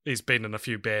because he's been in a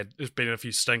few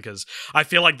stinkers. I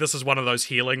feel like this is one of those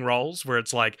healing roles where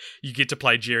it's like you get to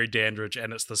play Jerry Dandridge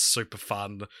and it's this super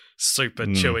fun, super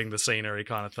chewing the scenery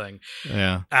kind of thing.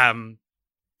 Yeah.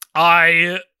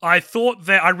 I thought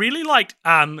that I really liked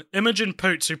Imogen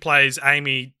Poots, who plays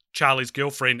Amy, Charlie's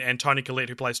girlfriend, and Toni Collette,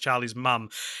 who plays Charlie's mum.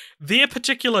 Their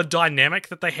particular dynamic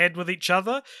that they had with each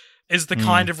other is the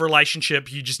kind of relationship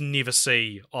you just never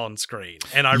see on screen.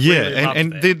 And I really love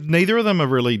that. Neither of them are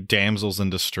really damsels in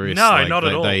distress. No, not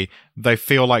at all. They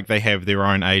feel like they have their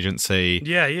own agency.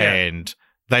 Yeah. And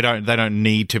they don't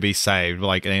need to be saved.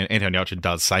 Like Anton Yelchin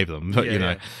does save them,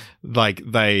 but like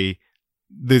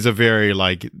there's a very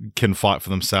like can fight for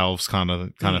themselves kind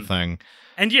of thing.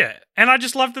 And and I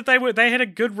just love that they had a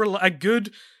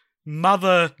good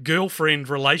mother-girlfriend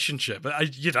relationship. I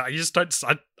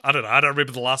don't know. I don't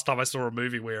remember the last time I saw a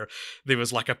movie where there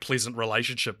was like a pleasant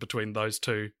relationship between those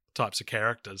two types of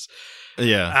characters.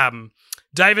 Yeah.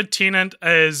 David Tennant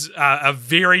is a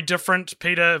very different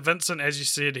Peter Vincent. As you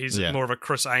said, he's more of a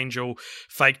Chris Angel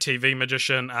fake TV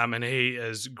magician, and he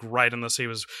is great in this. He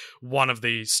was one of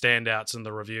the standouts in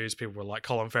the reviews. People were like,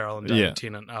 Colin Farrell and David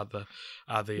Tennant are the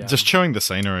just chewing the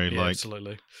scenery. Yeah,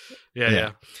 absolutely.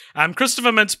 Yeah.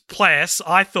 Christopher Mintz-Plasse,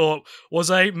 I thought,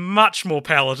 was a much more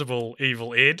palatable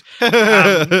Evil Ed,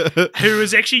 who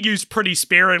is actually used pretty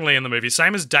sparingly in the movie.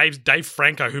 Same as Dave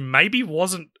Franco, who maybe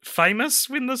wasn't famous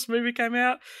when this movie came out.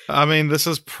 I mean, this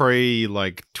is pre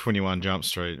like 21 Jump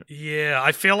Street. Yeah,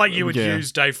 I feel like you would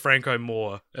use Dave Franco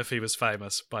more if he was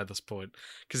famous by this point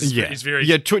because he's very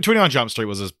 21 Jump Street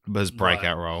was his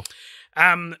breakout role.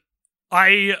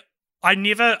 I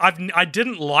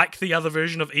didn't like the other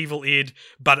version of Evil Ed,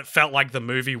 but it felt like the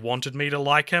movie wanted me to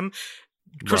like him.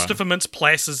 Christopher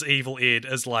Mintz-Plasse's Evil Ed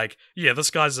is like,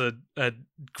 this guy's a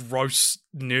gross,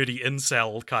 nerdy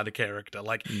incel kind of character.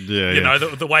 Like, you know,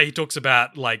 the way he talks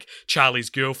about like Charlie's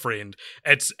girlfriend,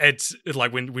 it's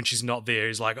like when she's not there,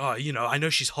 he's like, oh, you know, I know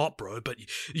she's hot, bro, but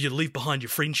you leave behind your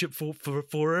friendship for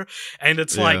her, and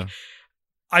it's like,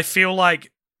 I feel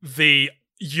like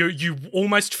you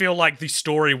almost feel like the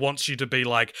story wants you to be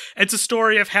like, it's a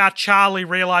story of how Charlie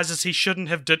realizes he shouldn't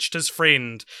have ditched his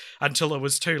friend until it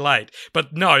was too late.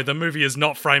 But no, the movie is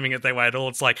not framing it that way at all.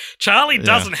 It's like, Charlie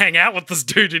doesn't hang out with this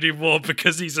dude anymore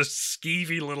because he's a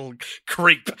skeevy little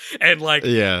creep. And like,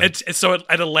 so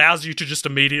it allows you to just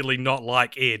immediately not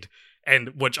like Ed,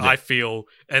 and which I feel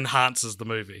enhances the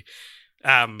movie.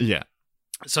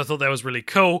 So I thought that was really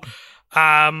cool.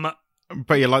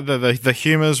 But yeah, like the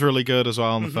humor is really good as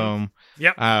well in the film.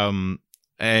 Yep.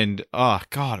 And oh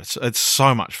god, it's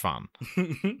so much fun.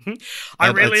 I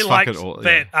really liked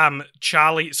that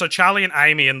Charlie and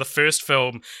Amy in the first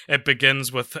film, it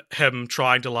begins with him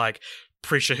trying to like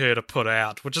pressure her to put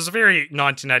out, which is a very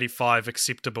 1985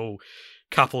 acceptable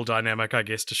couple dynamic, I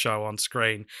guess, to show on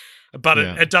screen. But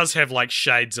it does have like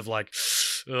shades of like,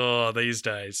 oh, these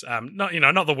days. Not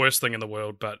the worst thing in the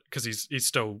world, but because he's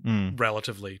still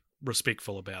relatively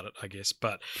respectful about it, I guess.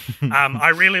 But I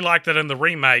really like that in the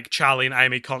remake, Charlie and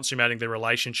Amy consummating their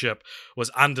relationship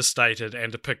was understated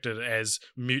and depicted as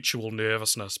mutual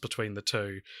nervousness between the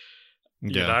two.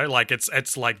 You know, like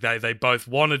it's like they both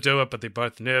want to do it, but they're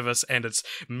both nervous, and it's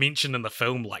mentioned in the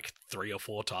film like 3 or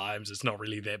 4 times. It's not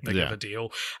really that big of a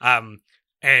deal.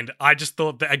 And I just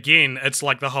thought that, again, it's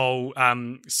like the whole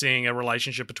seeing a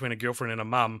relationship between a girlfriend and a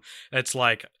mum. It's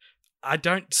like, I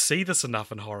don't see this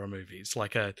enough in horror movies,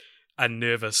 like a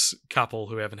nervous couple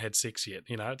who haven't had sex yet.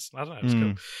 You know, I don't know, it's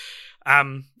cool.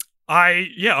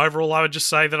 Overall, I would just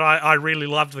say that I really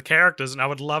loved the characters, and I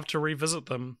would love to revisit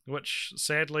them, which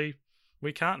sadly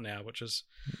we can't now, which is...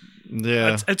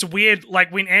 Yeah. It's weird.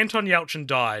 Like, when Anton Yelchin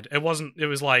died, it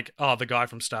was like, oh, the guy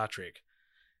from Star Trek.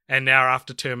 And now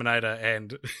after Terminator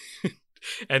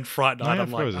and Fright Night,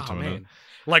 I'm like, oh man.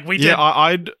 Like we did.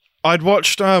 Yeah, I'd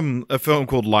watched a film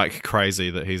called Like Crazy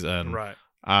that he's in. Right.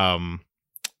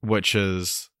 Which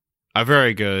is a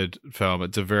very good film.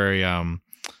 It's a very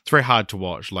very hard to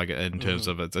watch. Like in terms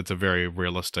of it's a very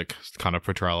realistic kind of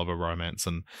portrayal of a romance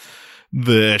and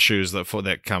the issues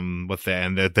that come with that,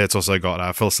 and that's also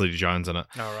got Felicity Jones in it.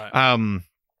 All right.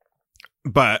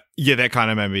 But yeah, that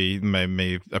kind of made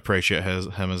me appreciate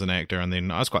him as an actor, and then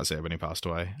I was quite sad when he passed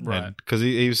away, right? Because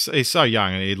he's so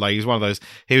young, and he's one of those.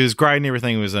 He was great in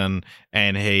everything he was in,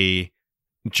 and he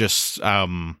just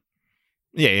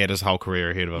he had his whole career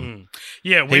ahead of him.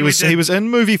 Yeah, he was in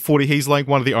movie 40. He's like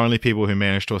one of the only people who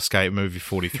managed to escape movie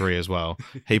 43 as well.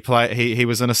 He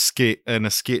was in a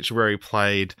sketch where he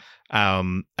played a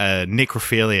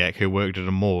necrophiliac who worked at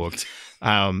a morgue.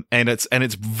 And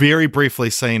it's very briefly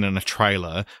seen in a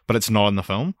trailer, but it's not in the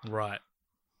film. Right.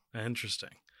 Interesting.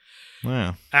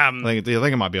 Yeah. I think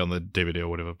it might be on the DVD or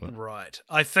whatever. But. Right.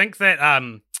 I think that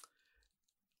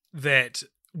that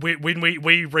when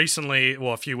we recently,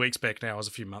 well, a few weeks back now, it was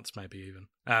a few months maybe even,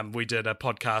 we did a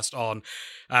podcast on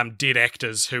dead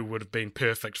actors who would have been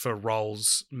perfect for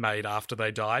roles made after they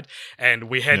died. And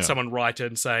we had someone write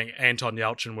in saying Anton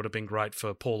Yelchin would have been great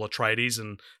for Paul Atreides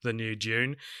in the new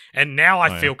Dune. And now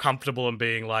I feel comfortable in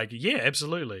being like, yeah,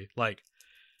 absolutely. Like,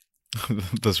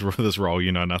 this role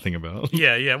you know nothing about.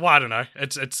 Yeah. Well, I don't know.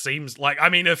 It seems like, I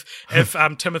mean, if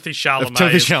Timothy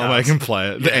Chalamet, can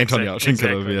play it, Anton Yelchin could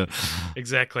have. Yeah,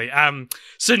 exactly.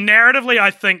 So narratively, I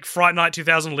think Fright Night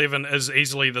 2011 is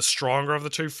easily the stronger of the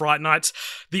two Fright Nights.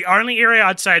 The only area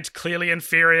I'd say it's clearly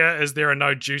inferior is there are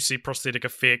no juicy prosthetic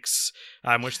effects,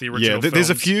 which the original. Yeah, there's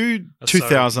a few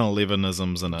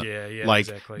 2011isms in it. Yeah, like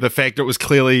exactly. The fact it was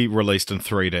clearly released in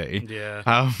 3D.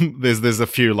 Yeah. There's a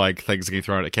few like things getting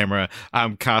thrown at camera.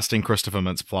 Casting Christopher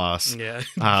Mintz-Plasse. Yeah.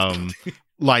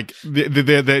 Like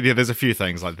there's a few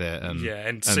things like that. And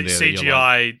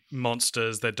CGI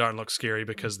monsters that don't look scary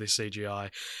because they're CGI.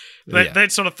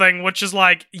 That sort of thing, which is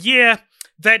like, yeah,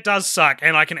 that does suck,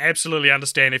 and I can absolutely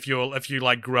understand if you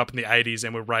like grew up in the 80s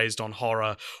and were raised on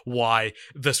horror, why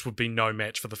this would be no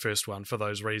match for the first one for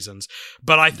those reasons.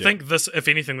 But I think this, if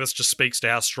anything, this just speaks to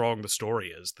how strong the story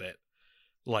is. That,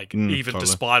 like, even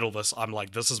despite all this, I'm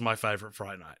like, this is my favorite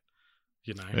Fright Night.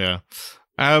 You know? Yeah.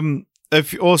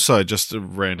 If also just a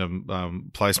random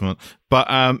placement, but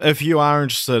if you are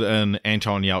interested in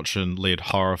Anton Yelchin led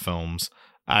horror films,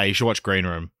 you should watch Green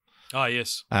Room. Oh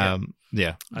yes.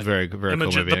 Yeah, very very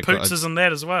Imogen, cool movie. The Poots is in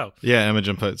that as well. Yeah,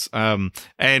 Imogen Poots. And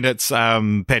it's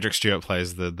Patrick Stewart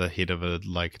plays the head of a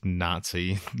like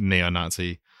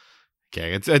neo-Nazi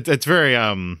gang. It's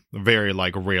very very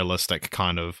like realistic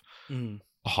kind of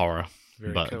horror,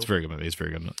 but cool. It's very good movie. It's very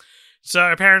good.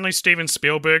 So apparently Steven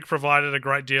Spielberg provided a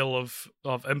great deal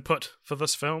of input for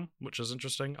this film, which is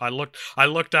interesting. I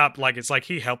looked up, like, it's like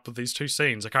he helped with these two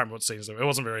scenes. I can't remember what scenes they were. It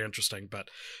wasn't very interesting, but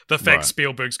the fact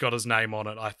Spielberg's got his name on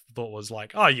it, I thought was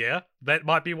like, oh yeah, that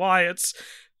might be why it's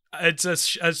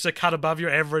a cut above your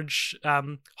average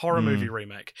horror movie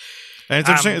remake. And it's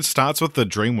interesting. It starts with the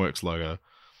DreamWorks logo.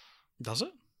 Does it?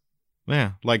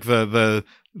 Yeah, like the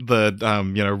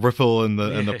ripple in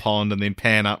the pond, and then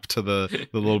pan up to the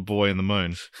little boy in the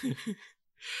moon.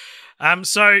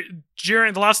 So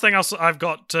during the last thing I've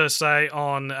got to say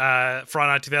on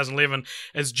Friday Night 2011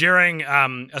 is during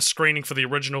a screening for the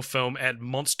original film at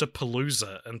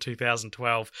Monsterpalooza in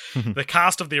 2012, the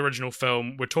cast of the original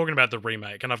film, we're talking about the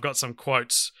remake, and I've got some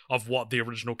quotes of what the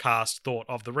original cast thought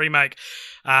of the remake.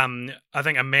 I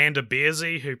think Amanda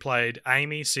Bearsy, who played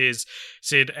Amy,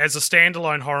 said, as a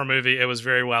standalone horror movie, it was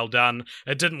very well done.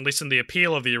 It didn't lessen the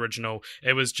appeal of the original.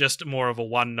 It was just more of a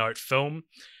one-note film.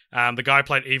 The guy who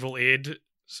played Evil Ed,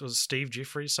 so it was Steve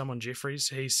Jeffries,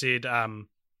 he said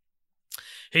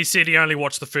he only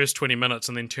watched the first 20 minutes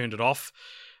and then turned it off.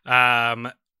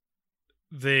 The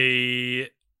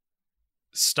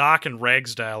Stark and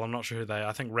Ragsdale, I'm not sure who they are,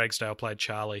 I think Ragsdale played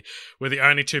Charlie, were the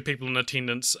only two people in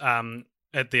attendance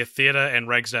at their theatre, and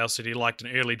Ragsdale said he liked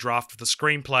an early draft of the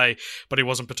screenplay, but he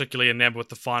wasn't particularly enamored with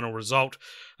the final result,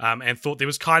 and thought there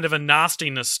was kind of a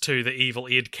nastiness to the Evil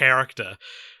Ed character.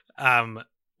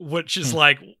 Which is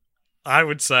like, I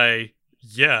would say,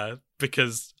 yeah,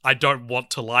 because I don't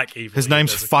want to like Evil Ed. His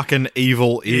name's fucking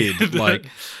Evil Ed. Like,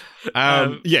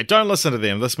 yeah, don't listen to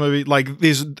them. This movie, like,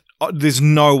 there's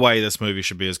no way this movie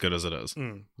should be as good as it is.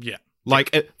 Yeah.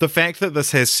 Like, the fact that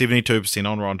this has 72%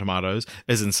 on Rotten Tomatoes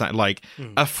is insane. Like,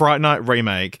 a Fright Night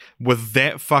remake with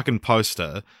that fucking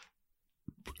poster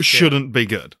shouldn't be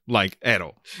good, like, at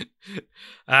all.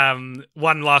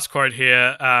 One last quote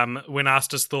here. When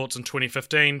asked his thoughts in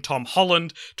 2015, Tom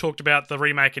Holland talked about the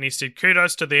remake and he said,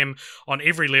 "Kudos to them on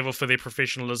every level for their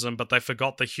professionalism, but they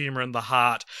forgot the humour and the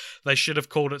heart. They should have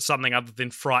called it something other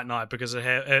than Fright Night because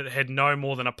it had no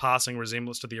more than a passing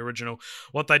resemblance to the original.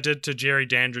 What they did to Jerry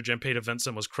Dandridge and Peter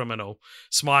Vincent was criminal."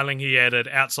 Smiling, he added,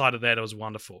 "Outside of that, it was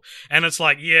wonderful." And it's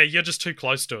like, yeah, you're just too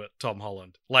close to it, Tom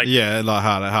Holland. Like, yeah, like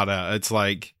hard out. It's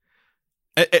like,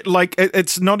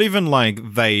 it's not even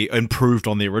like they improved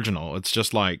on the original. It's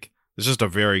just like it's just a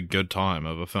very good time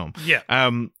of a film. Yeah.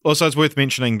 Also, it's worth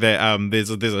mentioning that there's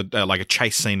a like a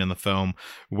chase scene in the film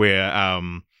where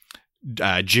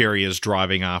Jerry is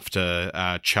driving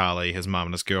after Charlie, his mum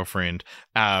and his girlfriend,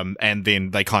 and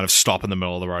then they kind of stop in the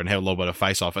middle of the road and have a little bit of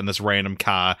face off, and this random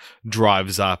car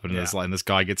drives up, and there's like, and this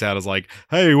guy gets out, is like,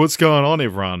 "Hey, what's going on,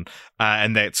 everyone?"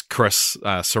 And that's Chris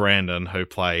Sarandon, who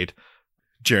played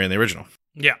Jerry in the original.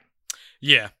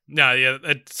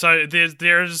 So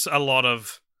there's a lot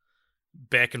of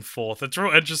back and forth. It's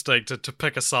real interesting to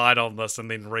pick a side on this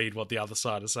and then read what the other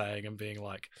side is saying and being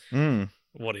like,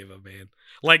 whatever, man.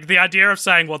 Like, the idea of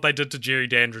saying what they did to Jerry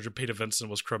Dandridge and Peter Vincent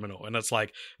was criminal, and it's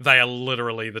like, they are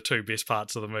literally the two best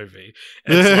parts of the movie.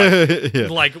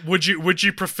 It's like, like, would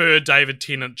you prefer David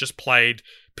Tennant just played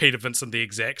Peter Vincent the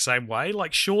exact same way?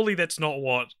 Like, surely that's not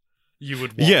what you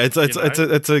would want. Yeah, it's a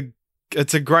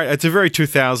very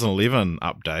 2011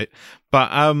 update, but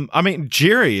I mean,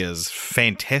 Jerry is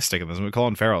fantastic in this.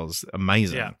 Colin Farrell is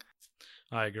amazing. Yeah,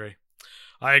 I agree.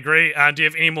 Do you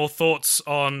have any more thoughts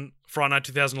on Friday Night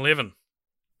 2011?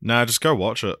 No, just go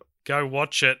watch it. Go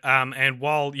watch it. And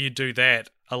while you do that,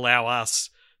 allow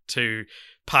us to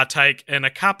partake in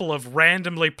a couple of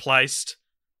randomly placed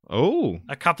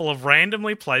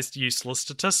useless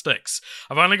statistics.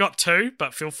 I've only got 2,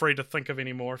 but feel free to think of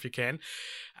any more if you can.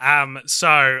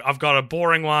 So I've got a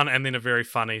boring one and then a very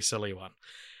funny, silly one.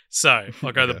 So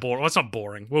I'll go the boring. Well, it's not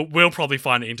boring. We'll probably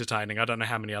find it entertaining. I don't know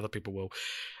how many other people will.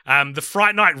 The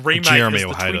Fright Night remake is the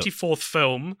 24th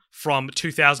film from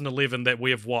 2011 that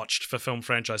we have watched for Film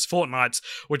Franchise Fortnights,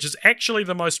 which is actually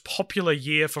the most popular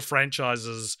year for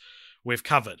franchises we've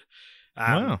covered.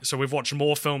 Wow. So we've watched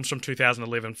more films from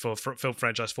 2011 for Film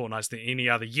Franchise Fortnights than any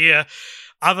other year.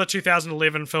 Other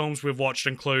 2011 films we've watched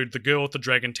include The Girl with the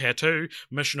Dragon Tattoo,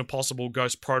 Mission Impossible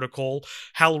Ghost Protocol,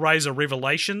 Hellraiser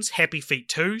Revelations, Happy Feet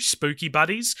 2, Spooky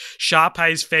Buddies,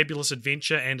 Sharpay's Fabulous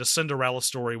Adventure, and A Cinderella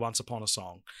Story Once Upon a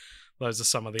Song. Those are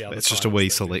some of the other. It's just a wee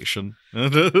selection.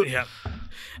 Yeah.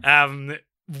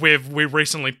 We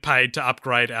recently paid to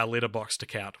upgrade our Letterboxd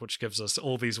account, which gives us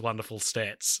all these wonderful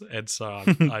stats, and so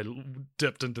I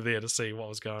dipped into there to see what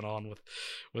was going on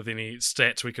with any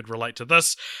stats we could relate to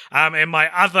this. And my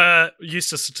other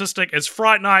useless statistic is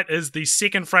Fright Night is the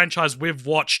second franchise we've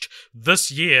watched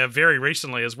this year, very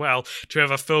recently as well, to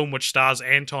have a film which stars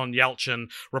Anton Yelchin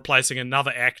replacing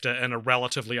another actor in a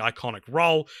relatively iconic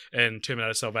role. In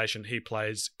Terminator Salvation, he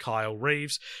plays Kyle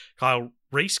Reese.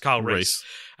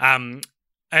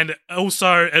 And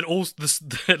also,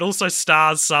 it also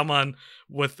stars someone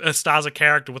stars a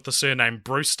character with the surname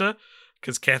Brewster,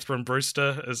 because Catherine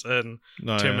Brewster is in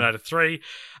Terminator 3,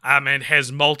 and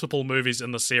has multiple movies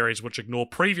in the series which ignore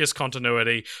previous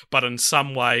continuity, but in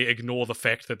some way ignore the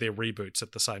fact that they're reboots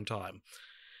at the same time.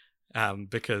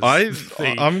 Because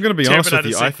I'm going to be honest with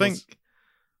you, sequels...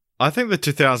 I think the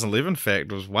 2011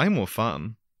 fact was way more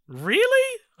fun.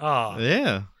 Really? Oh,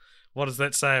 yeah. What does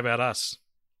that say about us?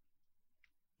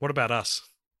 What about us?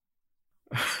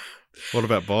 What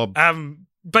about Bob?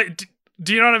 But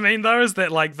do you know what I mean, though? Is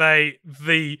that like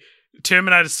the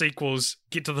Terminator sequels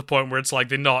get to the point where it's like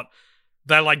they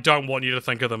don't want you to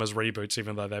think of them as reboots,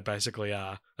 even though they basically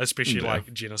are, especially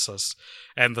like Genesis.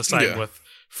 And the same with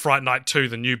Fright Night 2,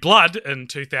 The New Blood in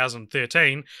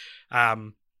 2013,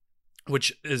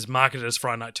 which is marketed as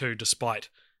Fright Night 2 despite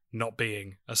not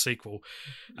being a sequel.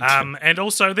 And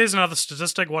also, there's another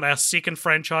statistic, our second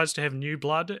franchise to have New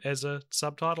Blood as a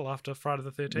subtitle after Friday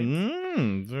the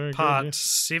 13th. Part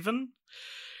 7.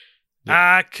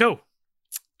 Cool.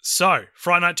 So,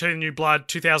 Friday Night 2, The New Blood,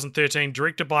 2013,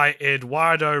 directed by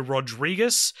Eduardo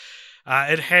Rodriguez.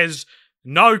 It has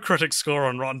no critic score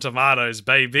on Rotten Tomatoes,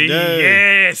 baby.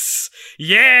 Yay.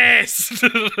 Yes!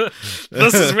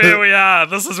 This is where we are.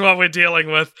 This is what we're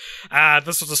dealing with.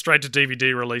 This was a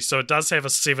straight-to-DVD release, so it does have a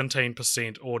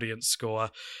 17% audience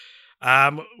score.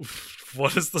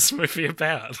 What is this movie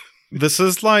about? This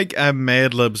is like a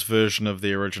Mad Libs version of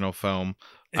the original film,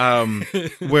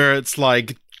 where it's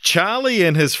like Charlie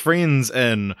and his friends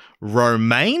in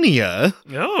Romania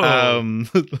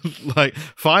like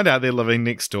find out they're living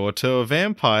next door to a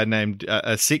vampire named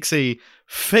a sexy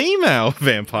female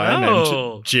vampire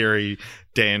named Jerry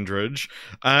Dandridge.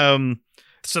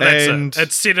 So that's and-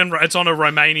 it. It's on a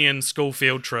Romanian school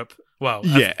field trip. Well,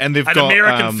 Yeah, and they've an got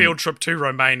American field trip to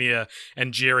Romania,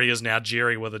 and Jerry is now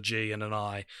Jerry with a G and an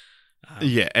I.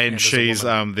 and as a she's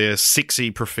woman. their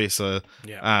sexy professor,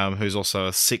 Yeah. who's also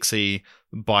a sexy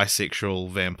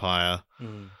bisexual vampire.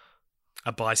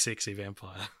 A bisexy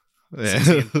vampire.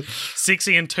 Yeah.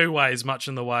 Sexy in two ways, much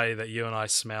in the way that you and I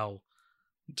smell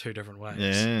two different ways.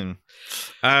 Yeah.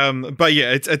 But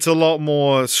yeah, it's a lot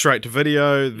more straight to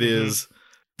video. There's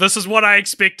This is what I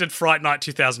expected Fright Night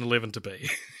 2011 to be.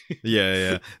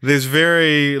 yeah. There's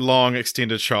very long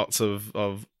extended shots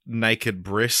of naked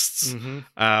breasts.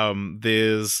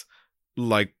 There's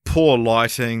like poor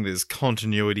lighting, there's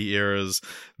continuity errors,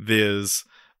 there's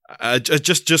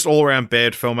just all around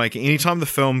bad filmmaking. Anytime the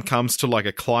film comes to like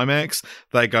a climax,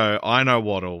 they go, I know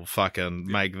what'll fucking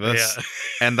make this.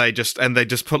 Yeah. and they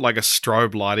just put like a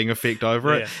strobe lighting effect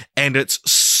over Yeah. it, and it's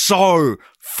so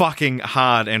fucking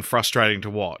hard and frustrating to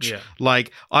watch. Yeah.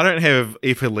 Like, I don't have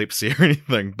epilepsy or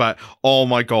anything, but oh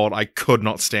my god, I could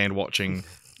not stand watching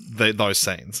those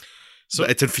scenes. So-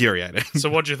 It's infuriating. So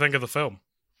what do you think of the film?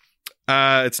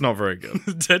 It's not very good.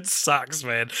 It sucks,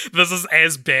 man. This is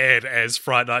as bad as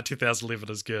Fright Night 2011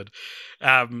 is good.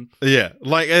 Yeah,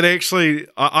 like it actually,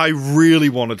 I really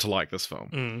wanted to like this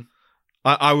film.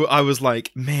 I was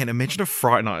like, man, imagine if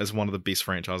Fright Night is one of the best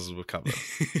franchises we've covered.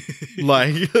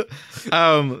 Like,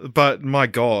 but my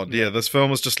god, yeah, this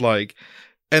film was just like,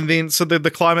 and then so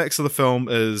the climax of the film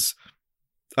is,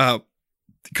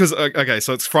 because okay,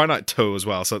 so it's Fright Night 2 as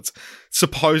well, so it's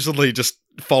supposedly just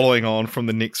following on from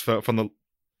the next from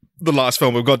the last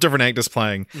film. We've got different actors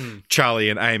playing Charlie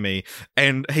and Amy,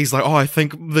 and he's like, oh, I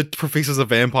think the professor's a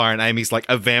vampire, and Amy's like,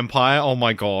 a vampire? Oh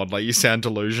my god, like, you sound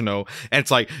delusional. And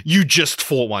it's like, you just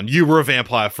fought one, you were a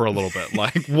vampire for a little bit,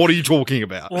 like, what are you talking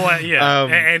about? Well, yeah,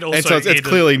 and also so it's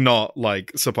clearly not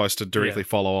like supposed to directly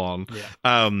follow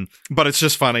on. But it's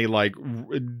just funny, like,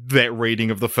 that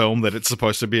reading of the film, that it's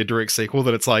supposed to be a direct sequel,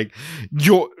 that it's like,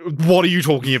 what are you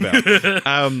talking about?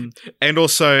 And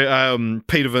also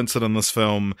Peter Vincent in this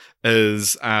film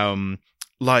is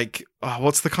like,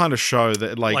 what's the kind of show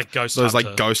that like Ghost those Hunter.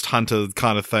 like Ghost Hunter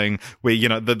kind of thing, where, you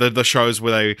know, the shows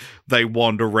where they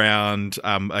wander around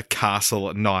a castle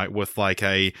at night with like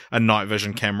a night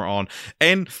vision camera on.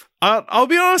 And I'll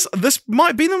be honest, this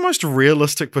might be the most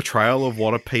realistic portrayal of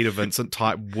what a Peter Vincent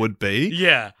type would be.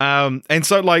 Yeah. And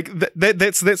so like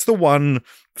that's the one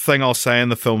thing I'll say in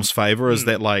the film's favor, is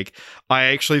that like, I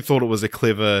actually thought it was a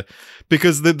clever,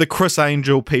 because the Chris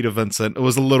Angel Peter Vincent, it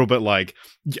was a little bit like,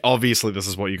 obviously this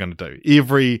is what you're going to do.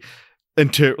 Every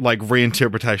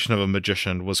reinterpretation of a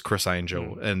magician was Chris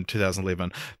Angel in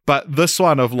 2011, but this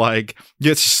one of like,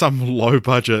 it's some low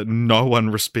budget, no one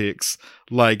respects,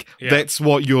 like, that's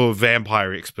what your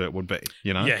vampire expert would be,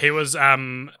 you know? Yeah, he was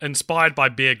inspired by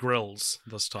Bear Grylls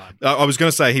this time. I was going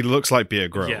to say he looks like Bear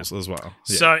Grylls as well.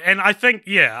 Yeah. So, and I think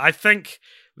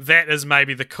that is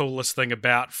maybe the coolest thing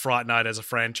about Fright Night as a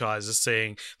franchise, is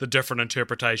seeing the different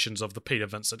interpretations of the Peter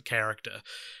Vincent character.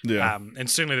 Yeah. And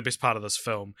certainly the best part of this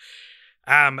film.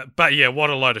 But yeah, what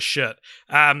a load of shit.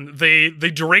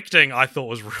 The directing I thought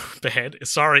was bad.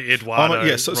 Sorry, Eduardo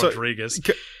Rodriguez.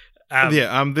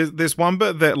 There's one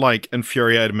bit that like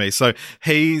infuriated me. So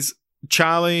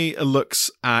Charlie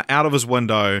looks out of his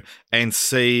window and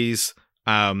sees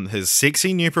his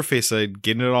sexy new professor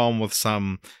getting it on with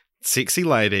some sexy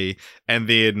lady, and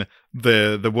then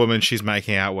the woman she's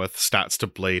making out with starts to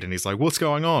bleed, and he's like, what's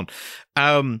going on?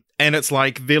 And it's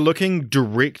like they're looking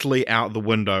directly out the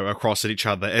window across at each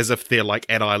other as if they're like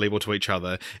at eye level to each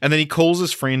other, and then he calls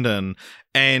his friend in,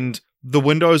 and the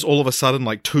window is all of a sudden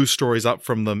like 2 stories up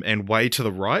from them and way to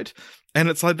the right, and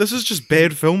it's like, this is just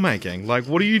bad filmmaking. Like,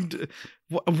 what are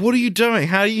you doing?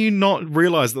 How do you not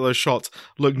realize that those shots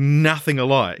look nothing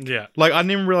alike? Yeah. Like, I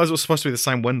didn't realize it was supposed to be the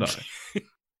same window.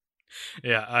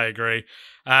 Yeah, I agree.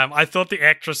 I thought the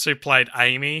actress who played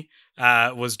Amy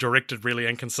was directed really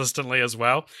inconsistently as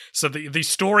well. So the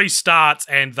story starts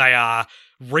and they are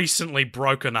recently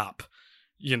broken up.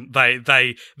 You know,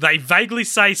 they vaguely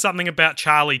say something about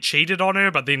Charlie cheated on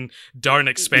her, but then don't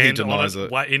expand on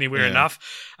it anywhere enough.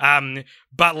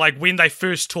 But like when they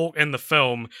first talk in the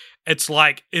film, it's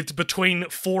like it's between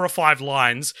 4 or 5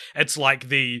 lines. It's like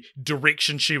the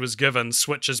direction she was given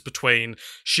switches between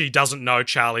she doesn't know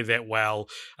Charlie that well,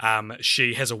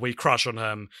 she has a wee crush on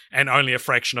him, and only a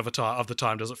fraction of the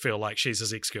time does it feel like she's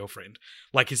his ex-girlfriend.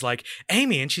 Like he's like,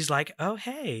 Amy, and she's like, oh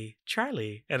hey,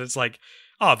 Charlie, and it's like,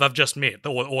 oh, they've just met,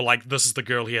 or like this is the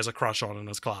girl he has a crush on in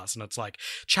his class, and it's like,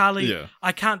 Charlie,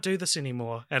 I can't do this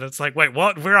anymore, and it's like, wait,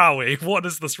 what? Where are we? What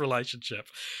is this relationship?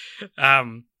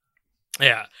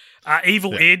 Yeah.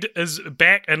 Evil Ed is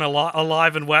back and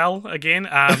alive and well again.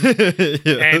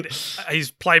 And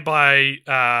he's played by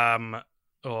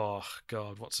oh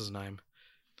god, what's his name?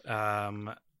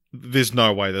 There's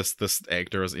no way this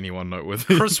actor is anyone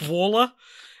noteworthy. Chris Waller,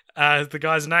 the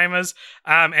guy's name is.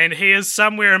 And he is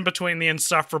somewhere in between the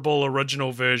insufferable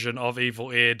original version of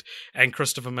Evil Ed and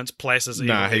Christopher Mintz-Plasse'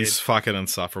 Evil Ed. He's fucking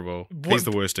insufferable. He's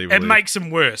the worst Evil Ed. It makes him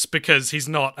worse because he's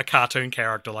not a cartoon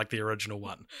character like the original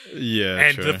one. Yeah,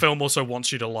 and true. the film also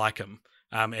wants you to like him.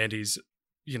 And he's,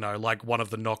 like one of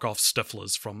the knockoff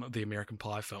Stiflers from the American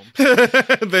Pie film.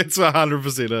 That's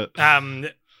 100%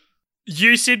 it.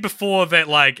 You said before that,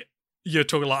 like, you're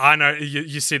talking like, I know,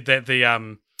 you said that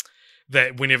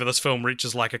that whenever this film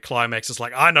reaches like a climax, it's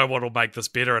like, I know what'll make this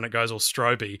better, and it goes all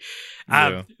stroby.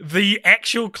 The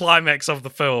actual climax of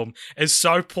the film is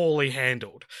so poorly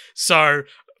handled. So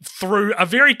through a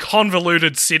very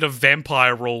convoluted set of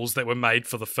vampire rules that were made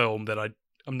for the film that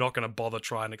I'm not going to bother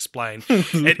try and explain,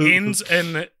 it ends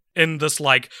in this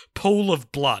like pool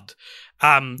of blood.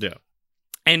 And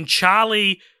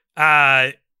Charlie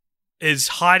is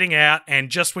hiding out, and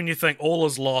just when you think all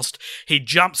is lost, he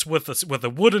jumps with a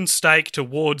wooden stake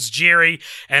towards Jerry,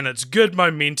 and it's good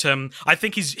momentum. I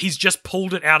think he's just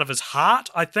pulled it out of his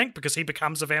heart, I think, because he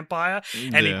becomes a vampire,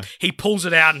 and he pulls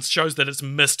it out and shows that it's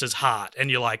missed his heart, and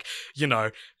you're like,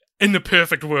 in the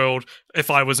perfect world,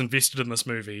 if I was invested in this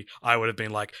movie, I would have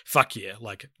been like, fuck yeah,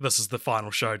 like, this is the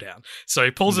final showdown. So he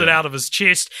pulls it out of his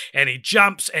chest, and he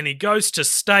jumps, and he goes to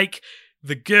stake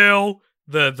the girl,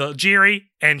 the Jerry,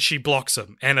 and she blocks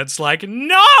him. And it's like,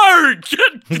 no! End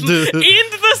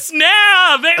this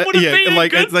now! That would have been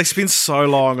like, they spend so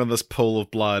long on this pool of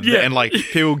blood, and like,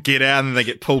 people get out, and they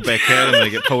get pulled back in, and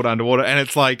they get pulled underwater, and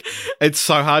it's like, it's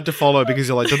so hard to follow, because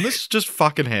you're like, did this just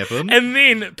fucking happen? And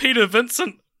then Peter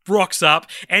Vincent rocks up,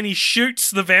 and he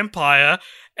shoots the vampire,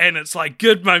 and it's like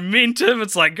good momentum.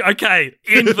 It's like, okay,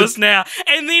 end this now.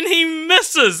 And then he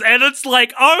misses, and it's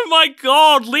like, oh my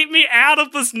god, let me out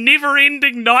of this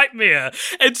never-ending nightmare.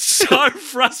 It's so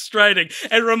frustrating.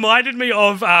 It reminded me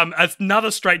of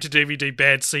another straight-to-DVD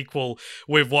bad sequel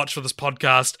we've watched for this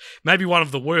podcast. Maybe one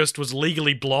of the worst was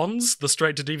Legally Blondes, the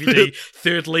straight-to-DVD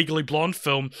third Legally Blonde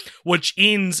film, which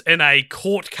ends in a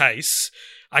court case.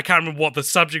 I can't remember what the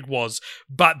subject was,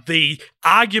 but the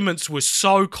arguments were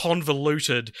so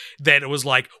convoluted that it was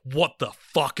like, what the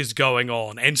fuck is going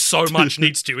on? And so much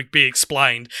needs to be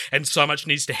explained, and so much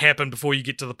needs to happen before you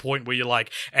get to the point where you're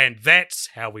like, and that's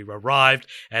how we arrived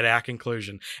at our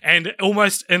conclusion. And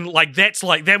almost, and like, that's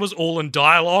like, that was all in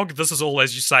dialogue. This is all,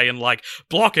 as you say, in like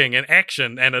blocking and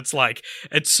action, and it's like,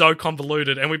 it's so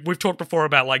convoluted. And we've talked before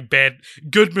about like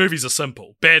good movies are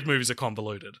simple, bad movies are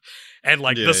convoluted. And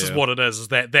like, this is what it is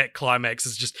that climax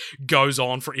is just goes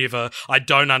on forever. I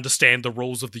don't understand the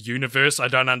rules of the universe. I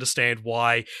don't understand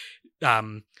why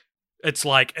it's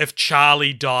like if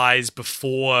Charlie dies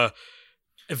before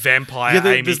a vampire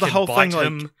Amy can bite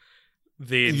him,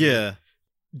 then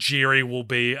Jerry will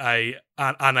be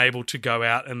unable to go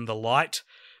out in the light.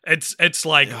 It's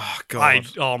like,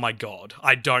 oh my god,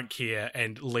 I don't care,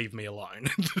 and leave me alone.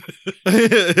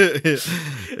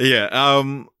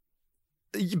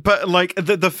 But like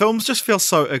the films just feel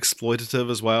so exploitative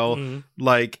as well.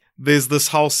 Like there's this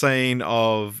whole scene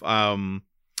of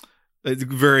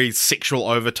very sexual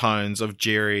overtones of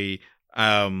Jerry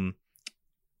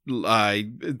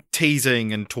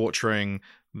teasing and torturing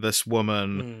this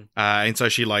woman, and so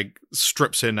she like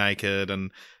strips her naked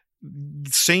and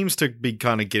seems to be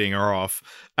kind of getting her off,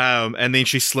 and then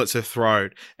she slits her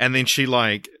throat, and then she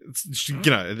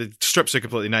strips her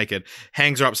completely naked,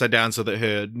 hangs her upside down so that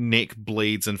her neck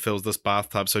bleeds and fills this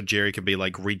bathtub so Jerry can be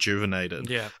like rejuvenated.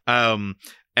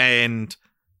 And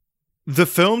the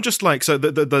film just like, so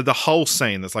the whole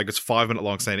scene, that's like this 5-minute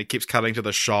long scene, it keeps cutting to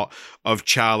the shot of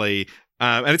Charlie,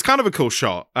 and it's kind of a cool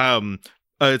shot.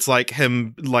 It's like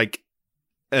him like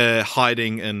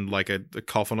hiding in like a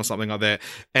coffin or something like that,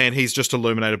 and he's just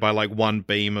illuminated by like one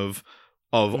beam of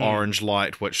orange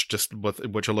light, which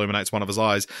illuminates one of his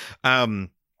eyes.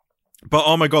 But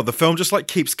oh my god, the film just like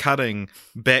keeps cutting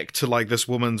back to like this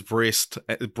woman's breasts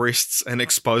and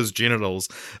exposed genitals,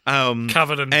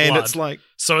 covered in blood. And it's like,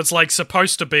 so it's like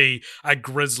supposed to be a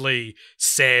grisly,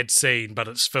 sad scene, but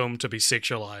it's filmed to be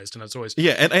sexualized, and it's always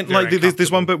and like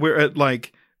there's one bit where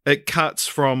it cuts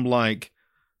from like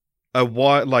a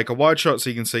wide shot so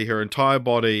you can see her entire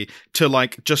body to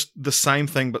like just the same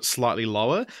thing but slightly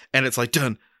lower, and it's like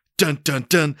dun dun dun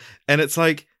dun, and it's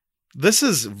like, this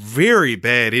is very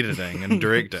bad editing and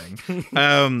directing.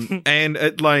 And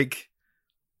it like,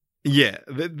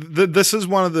 this is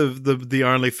one of the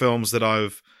only films that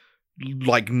I've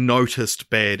like noticed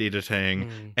bad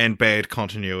editing and bad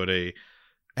continuity,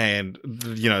 and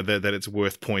you know that it's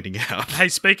worth pointing out. Hey,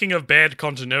 speaking of bad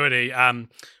continuity, and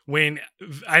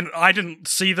I didn't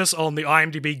see this on the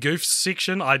IMDb goofs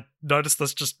section, I noticed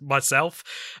this just myself.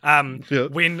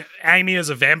 When Amy is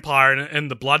a vampire in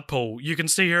the blood pool, you can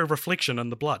see her reflection in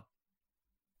the blood.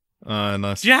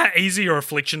 Nice. Do you know how easy a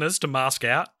reflection is to mask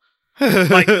out?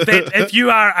 Like that, if you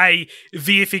are a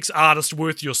VFX artist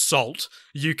worth your salt,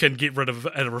 you can get rid of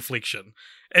a reflection.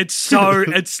 It's so.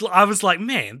 I was like,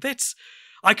 man, that's.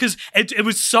 Because it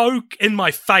was so in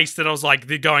my face that I was like,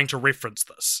 they're going to reference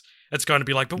this. It's going to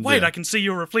be like, but wait, I can see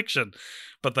your reflection.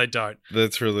 But they don't.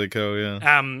 That's really cool,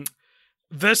 yeah.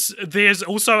 There's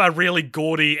also a really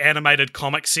gaudy animated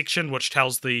comic section which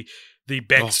tells the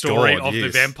backstory of the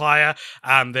vampire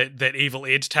that Evil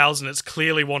Ed tells, and it's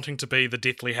clearly wanting to be the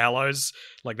Deathly Hallows,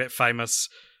 like that famous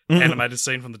animated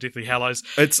scene from the Deathly Hallows.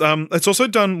 It's also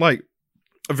done like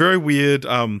a very weird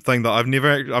thing that I've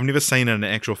never seen in an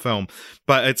actual film,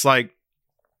 but it's like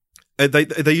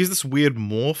they use this weird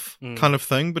morph kind of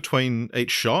thing between each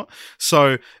shot.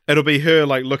 So it'll be her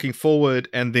like looking forward,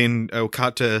 and then it'll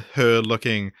cut to her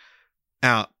looking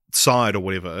outside or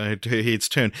whatever, her head's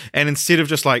turned, and instead of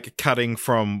just like cutting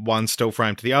from one still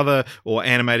frame to the other or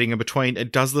animating in between,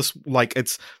 it does this like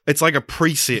it's like a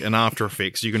preset in After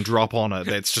Effects you can drop on it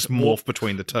that's just morph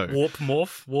between the two.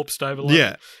 Warp stabilizer.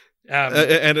 Yeah.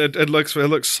 And it looks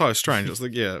so strange. It's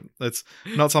like, yeah, it's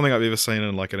not something I've ever seen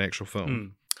in like an actual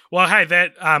film. Well, hey,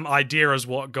 that idea is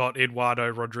what got Eduardo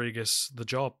Rodriguez the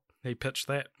job. He pitched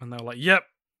that, and they were like, "Yep,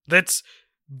 that's."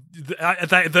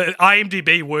 The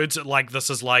IMDb words it like this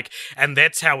is like, and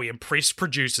that's how we impress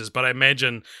producers. But I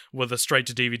imagine with a straight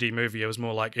to DVD movie, it was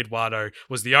more like Eduardo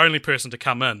was the only person to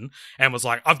come in and was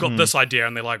like, "I've got this idea,"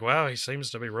 and they're like, "Well, he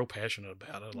seems to be real passionate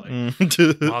about it. Like,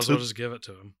 might as well just give it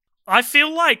to him." I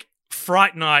feel like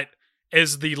Fright Night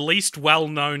is the least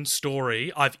well-known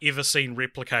story I've ever seen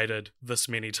replicated this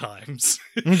many times.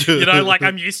 You know, like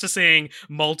I'm used to seeing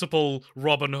multiple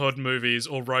Robin Hood movies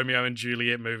or Romeo and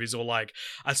Juliet movies or like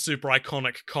a super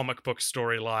iconic comic book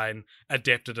storyline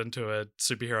adapted into a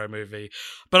superhero movie.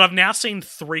 But I've now seen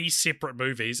 3 separate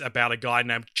movies about a guy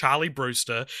named Charlie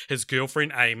Brewster, his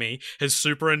girlfriend Amy, his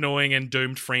super annoying and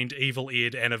doomed friend Evil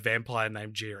Ed, and a vampire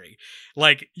named Jerry.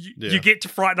 Like, you get to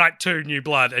Fright Night 2 New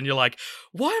Blood and you're like,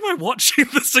 why am I watching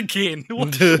this again?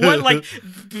 What, like,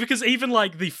 because even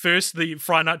like the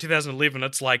Friday Night 2011,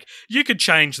 it's like you could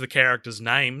change the characters'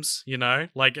 names, you know,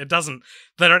 like they don't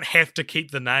have to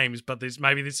keep the names, but there's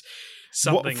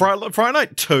something. Friday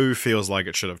Night 2 feels like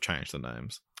it should have changed the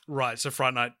names, right? So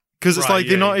Friday Night, because it's like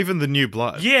they're not even the New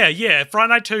Blood. Yeah. Friday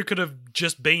Night 2 could have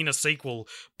just been a sequel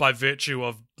by virtue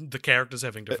of the characters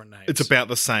having different names. It's about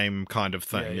the same kind of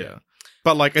thing, yeah.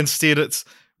 But like instead,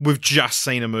 we've just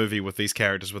seen a movie with these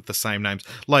characters with the same names.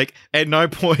 Like, at no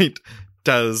point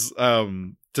does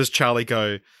Charlie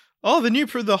go, "Oh,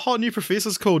 the hot new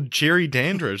professor's called Jerry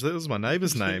Dandridge. That was my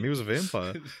neighbor's name. He was a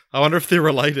vampire. I wonder if they're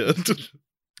related."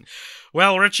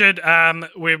 Well, Richard,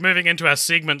 we're moving into our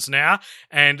segments now,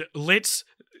 and let's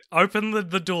open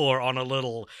the door on a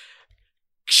little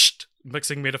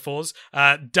mixing metaphors,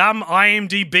 dumb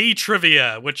IMDb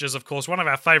trivia, which is, of course, one of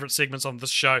our favorite segments on this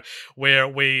show, where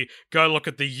we go look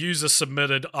at the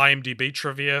user-submitted IMDb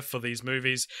trivia for these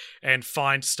movies and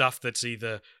find stuff that's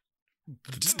either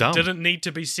didn't need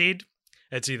to be said,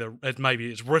 maybe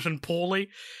it's written poorly.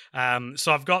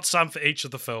 So I've got some for each of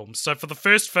the films. So for the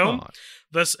first film,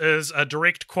 this is a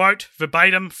direct quote,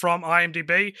 verbatim from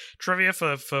IMDb trivia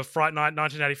for Fright Night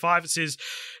 1985. It says,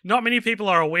 "Not many people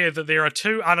are aware that there are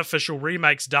 2 unofficial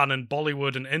remakes done in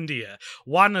Bollywood and India.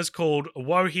 One is called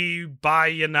Wohi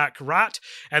Bayanak Rat,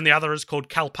 and the other is called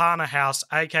Kalpana House,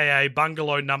 aka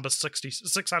Bungalow number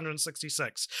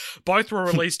 666. Both were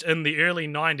released in the early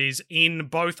 90s,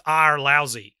 and both are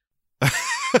lousy."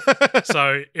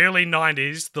 So, early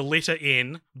 90s, the letter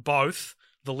N, both,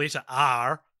 the letter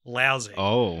R, lousy.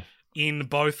 Oh. In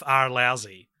both are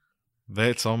lousy.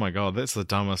 Oh my god, that's the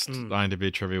dumbest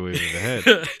IMDb trivia we've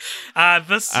ever had.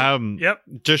 Yep.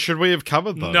 Should we have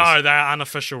covered those? No, they are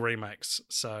unofficial remakes.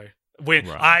 So,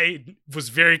 I was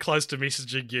very close to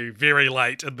messaging you very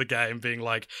late in the game, being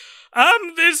like,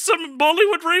 there's some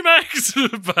Bollywood remakes,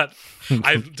 but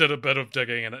I did a bit of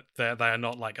digging in it. They are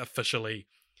not like officially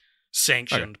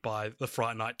sanctioned by the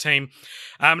Fright Night team.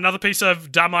 Another piece of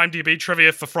dumb IMDb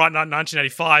trivia for Fright Night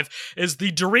 1985 is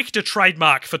the director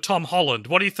trademark for Tom Holland.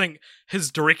 What do you think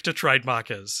his director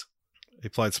trademark is? He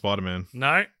played Spider-Man.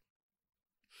 No.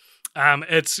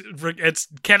 It's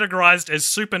categorized as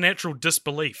supernatural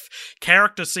disbelief.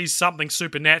 Character sees something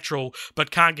supernatural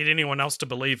but can't get anyone else to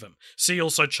believe him. See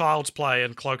also Child's Play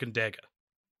and Cloak and Dagger.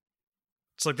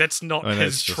 It's like that's not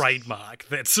his trademark.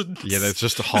 That's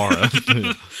just a horror.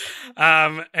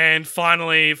 And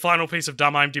finally, final piece of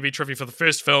dumb IMDb trivia for the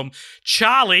first film: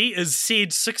 Charlie is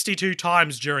said 62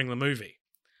 times during the movie,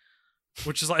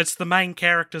 which is like it's the main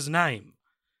character's name.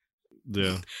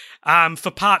 Yeah. For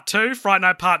part 2, Fright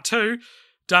Night Part 2,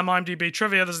 dumb IMDb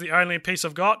trivia. This is the only piece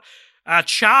I've got.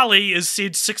 Charlie is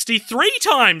said 63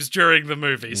 times during the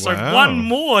movie, so one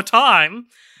more time.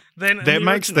 That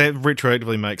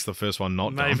retroactively makes the first one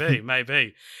not dumb.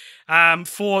 Maybe.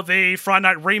 For the Friday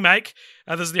Night remake,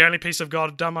 this is the only piece I've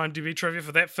got dumb IMDb trivia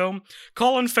for that film.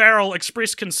 Colin Farrell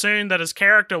expressed concern that his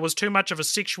character was too much of a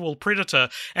sexual predator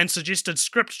and suggested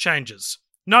script changes.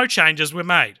 No changes were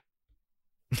made.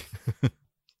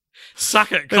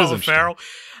 Suck it, Colin Farrell.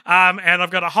 And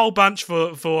I've got a whole bunch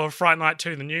for Fright Night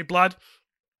 2, The New Blood.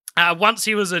 Once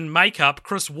he was in makeup,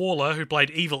 Chris Waller, who played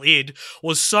Evil Ed,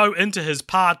 was so into his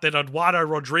part that Eduardo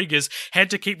Rodriguez had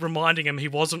to keep reminding him he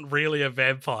wasn't really a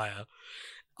vampire.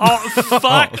 Oh,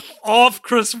 fuck off,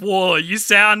 Chris Waller. You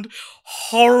sound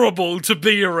horrible to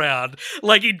be around.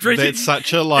 Like That's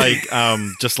such a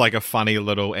just like a funny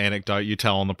little anecdote you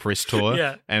tell on the press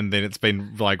tour, and then it's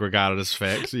been like regarded as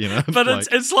fact, you know. But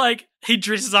it's like he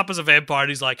dresses up as a vampire and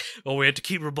he's like, "Oh, we had to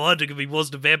keep reminding him he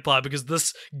wasn't a vampire because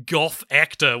this goth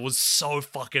actor was so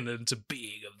fucking into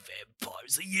being a vampire."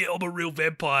 He's like, "Yeah, I'm a real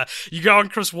vampire." You go on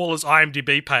Chris Waller's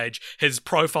IMDb page, his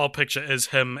profile picture is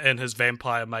him in his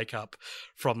vampire makeup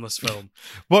from this film.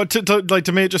 Well,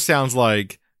 to me, it just sounds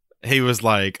like he was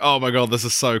like, "Oh my god, this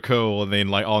is so cool," and then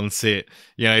like on set,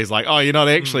 you know, he's like, "Oh, you're not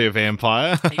actually a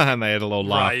vampire," and they had a little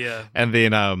laugh, and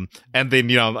then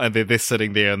you know, and they're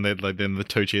sitting there, and then the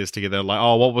two chairs together, like,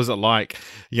 "Oh, what was it like,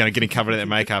 you know, getting covered in that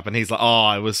makeup?" And he's like,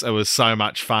 "Oh, it was so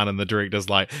much fun," and the director's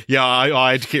like, "Yeah,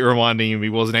 I had to keep reminding him he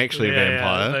wasn't actually a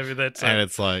vampire." Yeah, maybe that's and it.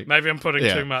 It's like maybe I'm putting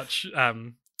too much.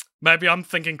 Maybe I'm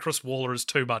thinking Chris Waller is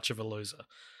too much of a loser.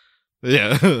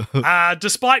 Yeah.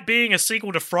 Despite being a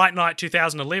sequel to Fright Night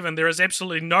 2011, there is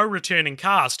absolutely no returning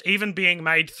cast, even being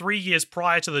made 3 years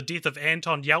prior to the death of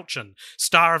Anton Yelchin,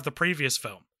 star of the previous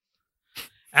film.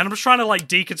 And I'm just trying to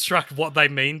deconstruct what they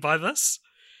mean by this.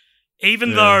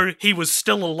 Even though he was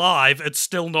still alive, it's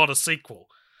still not a sequel.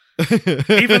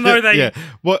 Even though they...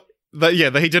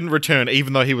 he didn't return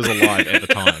even though he was alive at the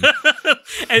time.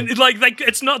 And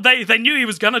it's not they knew he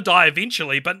was going to die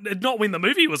eventually, but not when the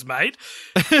movie was made.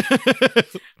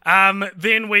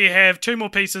 Then we have 2 more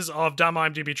pieces of dumb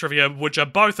IMDb trivia, which are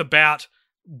both about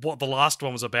what the last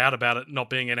one was about it not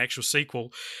being an actual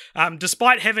sequel.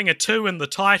 Despite having a 2 in the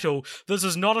title, this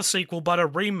is not a sequel but a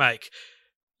remake.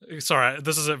 Sorry,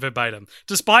 this is it verbatim.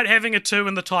 Despite having a 2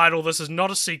 in the title, this is not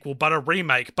a sequel but a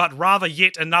remake, but rather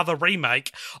yet another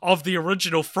remake of the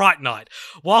original Fright Night.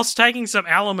 Whilst taking some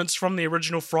elements from the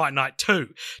original Fright Night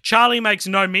 2, Charlie makes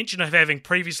no mention of having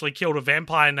previously killed a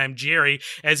vampire named Jerry,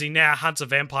 as he now hunts a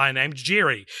vampire named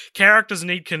Jerry. Characters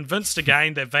need convinced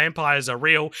again that vampires are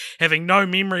real, having no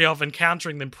memory of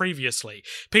encountering them previously.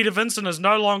 Peter Vincent is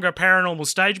no longer a paranormal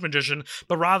stage magician,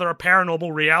 but rather a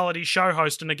paranormal reality show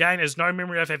host, and again has no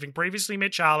memory of having previously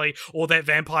met Charlie or that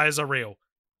vampires are real.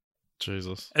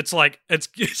 Jesus. It's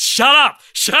shut up,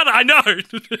 I know.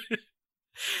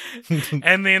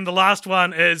 And then the last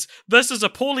one is, this is a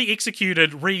poorly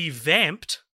executed,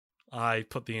 revamped, I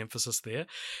put the emphasis there,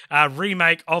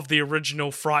 remake of the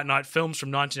original Fright Night films from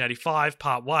 1985,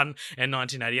 Part 1, and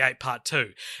 1988, Part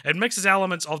 2. It mixes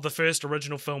elements of the first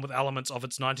original film with elements of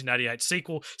its 1988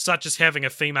 sequel, such as having a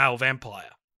female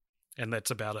vampire. And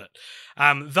that's about it.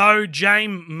 Though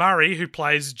James Murray, who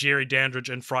plays Jerry Dandridge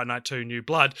in Fright Night 2 New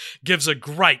Blood, gives a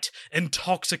great,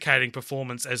 intoxicating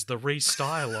performance as the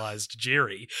re-stylized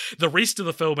Jerry, the rest of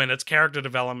the film and its character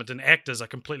development and actors are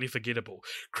completely forgettable.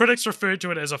 Critics referred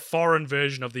to it as a foreign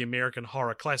version of the American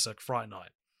horror classic Fright Night.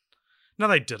 No,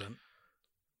 they didn't.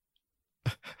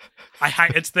 I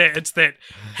hate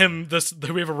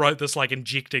whoever wrote this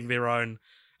injecting their own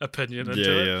opinion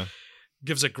into it. Yeah.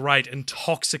 Gives a great,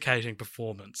 intoxicating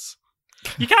performance.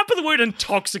 You can't put the word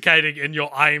intoxicating in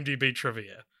your IMDb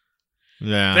trivia.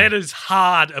 Yeah. That is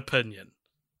hard opinion.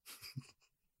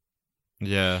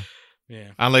 Yeah.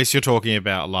 Unless you're talking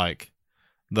about,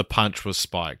 the punch was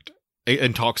spiked.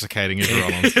 Intoxicating is your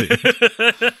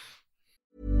honesty.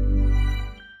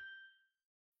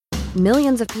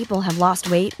 Millions of people have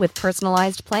lost weight with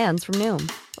personalized plans from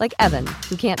Noom. Like Evan,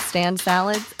 who can't stand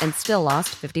salads and still lost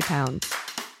 50 pounds.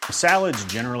 Salads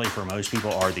generally for most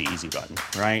people are the easy button,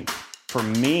 right? For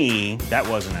me, that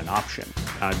wasn't an option.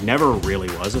 I never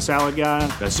really was a salad guy.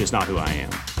 That's just not who I am.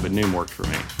 But Noom worked for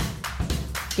me.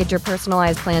 Get your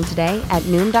personalized plan today at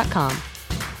Noom.com.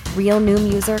 Real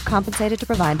Noom user compensated to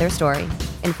provide their story.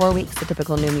 In 4 weeks, the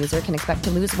typical Noom user can expect to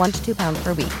lose 1 to 2 pounds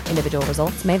per week. Individual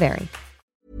results may vary.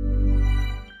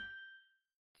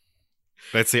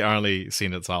 That's the only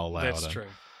sentence I'll allow. That's true.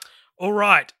 All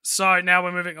right, so now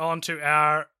we're moving on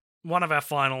to one of our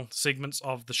final segments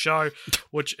of the show,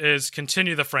 which is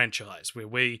Continue the Franchise, where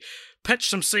we pitch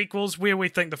some sequels where we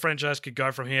think the franchise could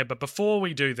go from here. But before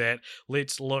we do that,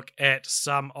 let's look at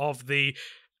some of the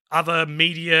other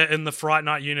media in the Fright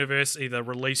Night universe, either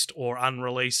released or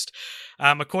unreleased.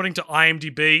 According to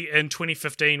IMDb, in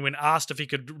 2015, when asked if he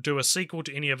could do a sequel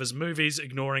to any of his movies,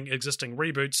 ignoring existing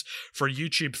reboots, for a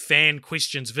YouTube fan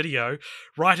questions video,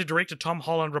 writer-director Tom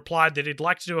Holland replied that he'd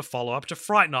like to do a follow-up to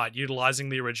Fright Night, utilizing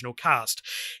the original cast.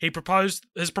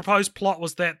 His proposed plot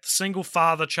was that single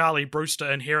father Charlie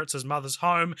Brewster inherits his mother's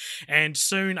home, and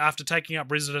soon after taking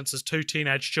up residence, his 2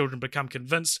 teenage children become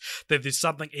convinced that there's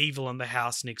something evil in the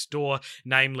house next door,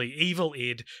 namely Evil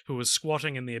Ed, who is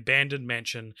squatting in the abandoned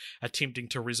mansion, attempting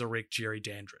to resurrect Jerry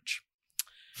Dandridge.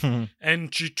 In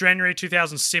January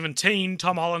 2017,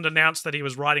 Tom Holland announced that he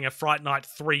was writing a Fright Night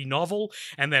 3 novel,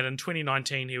 and that in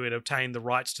 2019 he would obtain the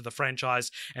rights to the franchise,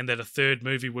 and that a third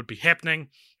movie would be happening.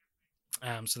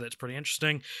 So that's pretty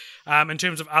interesting. In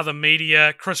terms of other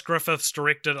media, Chris Griffiths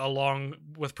directed, along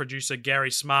with producer Gary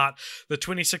Smart, the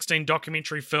 2016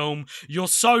 documentary film You're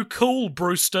So Cool,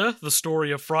 Brewster, the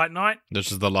story of Fright Night.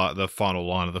 This is the final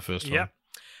line of the first one. Yep.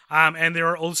 And there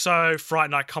are also Fright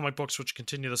Night comic books which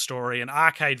continue the story, an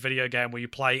arcade video game where you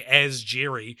play as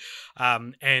Jerry,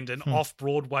 and an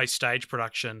off-Broadway stage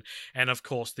production, and of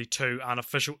course the 2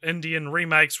 unofficial Indian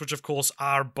remakes, which of course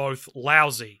are both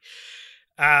lousy.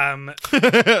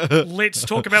 Let's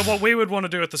talk about what we would want to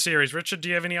do with the series. Richard, do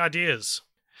you have any ideas?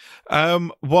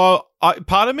 Well,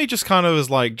 part of me just kind of is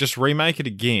like, just remake it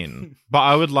again, but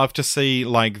I would love to see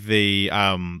like the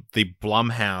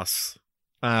Blumhouse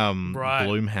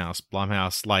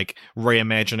Blumhouse like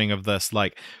reimagining of this,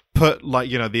 like put like,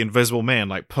 you know, the Invisible Man,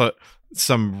 like put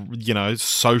some, you know,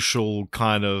 social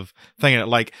kind of thing in it.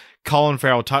 Like Colin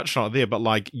Farrell touched on it there, but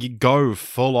like you go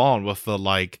full on with the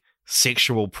like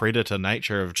sexual predator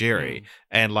nature of Jerry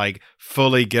and like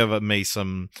fully give it me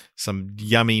some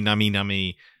yummy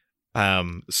nummy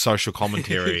social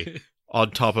commentary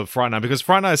on top of Fright Night, because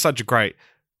Fright Night is such a great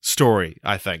story,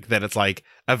 I think, that it's like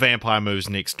a vampire moves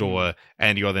next door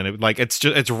and you're then like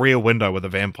it's Rear Window with a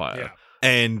vampire.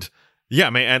 And yeah, I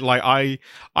mean, and like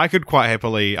I could quite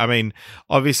happily, I mean,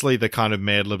 obviously the kind of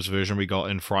Mad Libs version we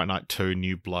got in Fright Night 2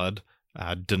 New Blood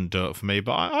didn't do it for me,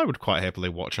 but I would quite happily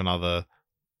watch another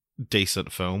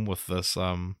decent film with this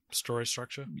story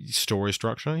structure,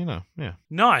 you know. Yeah,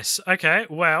 nice. Okay,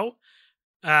 well,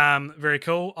 very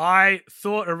cool. I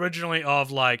thought originally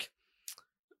of like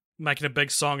making a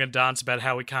big song and dance about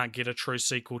how we can't get a true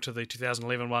sequel to the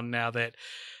 2011 one now that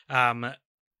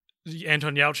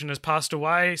Anton Yelchin has passed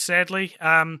away, sadly,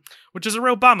 which is a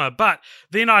real bummer. But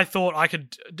then I thought I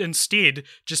could instead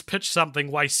just pitch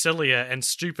something way sillier and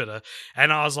stupider.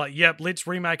 And I was like, yep, let's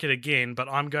remake it again, but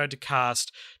I'm going to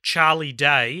cast Charlie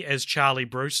Day as Charlie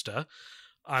Brewster.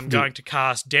 I'm going to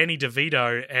cast Danny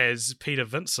DeVito as Peter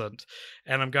Vincent.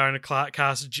 And I'm going to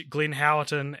cast Glenn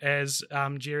Howerton as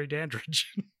Jerry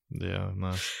Dandridge. Yeah,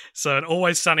 nice. So an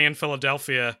Always Sunny in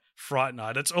Philadelphia Fright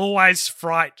Night. It's always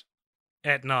fright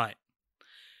at night.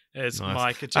 It's nice.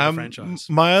 My kitchen franchise.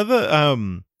 My other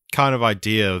kind of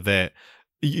idea that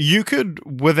you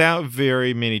could, without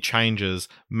very many changes,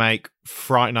 make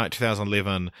Fright Night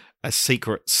 2011 a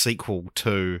secret sequel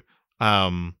to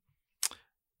the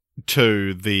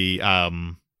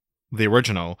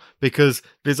original, because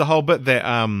there's a whole bit that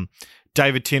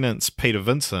David Tennant's Peter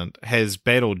Vincent has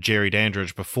battled Jerry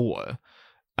Dandridge before.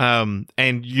 And,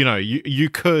 you know, you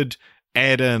could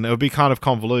add in, it would be kind of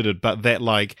convoluted, but that,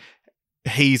 like,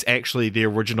 he's actually the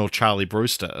original Charlie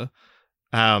Brewster,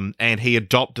 and he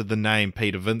adopted the name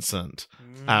Peter Vincent.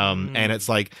 And it's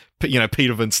like, you know,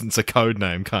 Peter Vincent's a code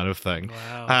name kind of thing.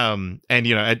 Wow. And,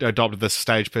 you know, adopted this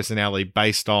stage personality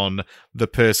based on the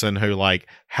person who, like,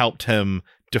 helped him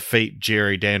defeat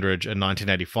Jerry Dandridge in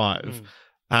 1985.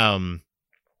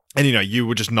 And, you know, you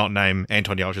would just not name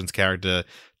Anton Yelchin's character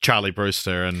Charlie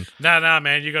Brewster. And no,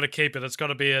 man, you got to keep it. It's got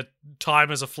to be a time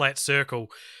as a flat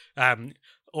circle.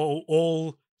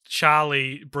 All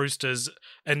Charlie Brewsters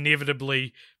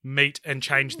inevitably meet and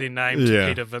change their name to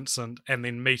Peter Vincent, and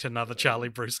then meet another Charlie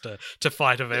Brewster to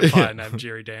fight a vampire named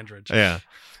Jerry Dandridge. Yeah,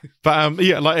 but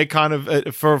yeah, like it kind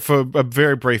of for a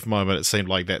very brief moment, it seemed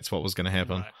like that's what was going to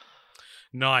happen. Right.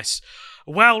 Nice.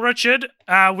 Well, Richard,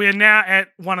 we're now at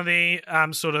one of the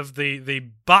sort of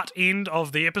the butt end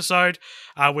of the episode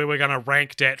where we're going to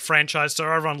rank that franchise. So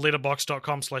over on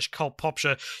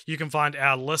letterboxd.com/cultpopture, you can find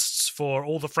our lists for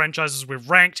all the franchises we've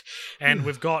ranked, and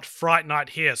we've got Fright Night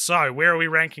here. So where are we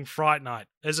ranking Fright Night?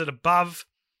 Is it above?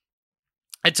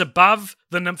 It's above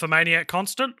the Nymphomaniac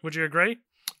Constant, would you agree?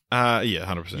 Yeah,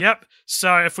 100%. Yep.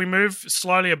 So if we move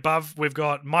slowly above, we've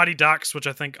got Mighty Ducks, which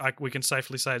I think we can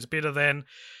safely say is better than.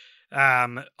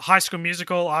 High School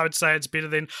Musical, I would say it's better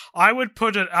than. I would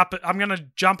put it up. I'm going to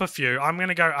jump a few. I'm going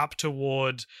to go up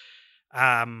toward.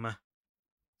 Do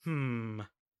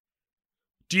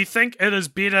you think it is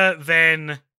better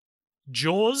than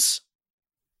Jaws?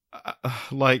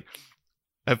 Like,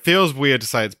 it feels weird to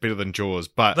say it's better than Jaws,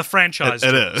 but The franchise.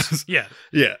 it Jaws. is. Yeah.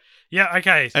 Yeah. Yeah.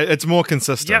 Okay. It's more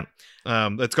consistent.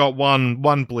 Yep. It's got one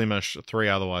blemish, 3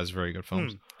 otherwise very good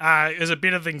films. Is it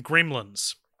better than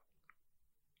Gremlins?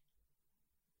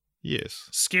 Yes.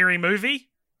 Scary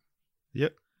Movie?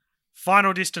 Yep.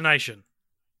 Final Destination?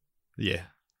 Yeah.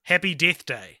 Happy Death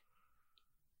Day?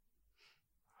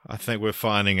 I think we're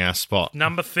finding our spot.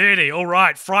 Number 30. All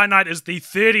right. Fright Night is the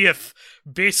 30th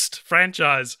best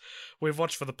franchise we've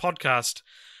watched for the podcast.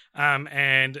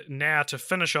 And now to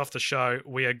finish off the show,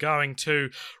 we are going to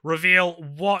reveal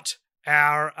what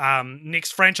our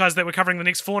next franchise that we're covering the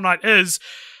next fortnight is,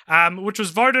 which was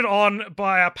voted on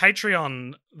by our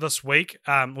Patreon this week,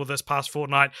 or this past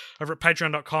fortnight, over at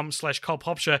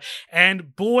patreon.com/cultpopture.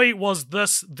 And boy, was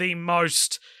this the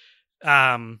most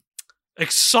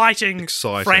exciting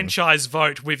franchise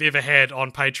vote we've ever had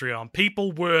on Patreon.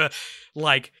 People were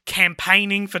like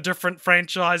campaigning for different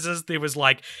franchises. There was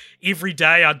like every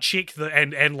day I'd check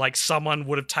and like someone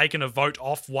would have taken a vote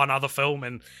off one other film,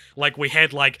 and like we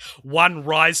had like one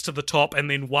rise to the top and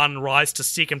then one rise to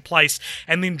second place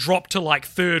and then dropped to like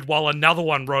third while another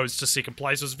one rose to second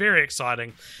place. It was very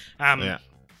exciting. Yeah.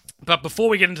 But before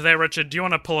we get into that, Richard, do you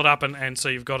want to pull it up and so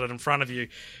you've got it in front of you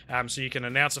so you can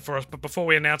announce it for us? But before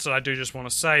we announce it, I do just want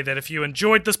to say that if you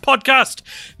enjoyed this podcast,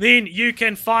 then you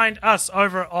can find us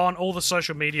over on all the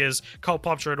social medias, Cult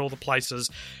Popture at all the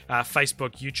places,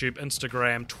 Facebook, YouTube,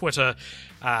 Instagram, Twitter,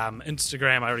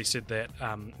 Instagram, I already said that.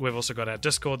 We've also got our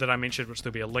Discord that I mentioned, which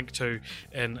there'll be a link to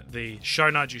in the show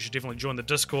notes. You should definitely join the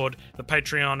Discord, the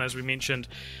Patreon, as we mentioned,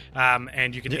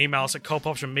 and you can email us at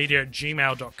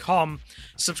cultpopturemedia@gmail.com.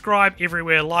 Subscribe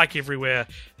everywhere, like everywhere.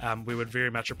 We would very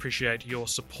much appreciate your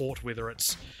support, whether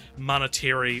it's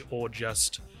monetary or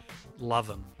just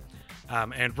loving.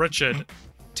 And Richard,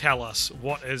 tell us,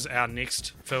 what is our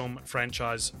next film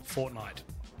franchise fortnight?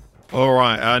 All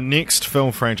right, our next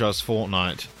film franchise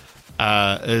fortnight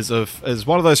is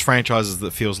one of those franchises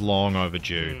that feels long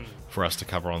overdue for us to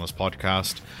cover on this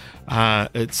podcast.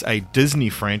 It's a Disney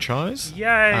franchise.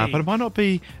 Yay! But it might not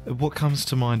be what comes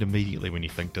to mind immediately when you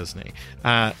think Disney.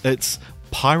 It's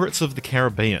Pirates of the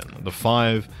Caribbean, the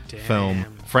 5-film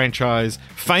franchise,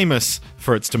 famous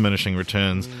for its diminishing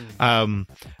returns. And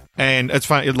it's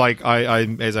funny, like I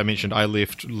as I mentioned, I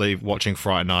leave watching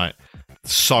Fright Night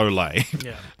so late.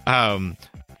 Yeah.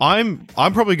 I'm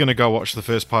probably going to go watch the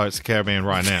first Pirates of the Caribbean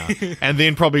right now, and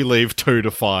then probably leave 2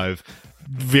 to 5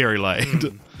 very late.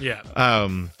 Yeah.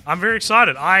 I'm very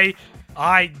excited. I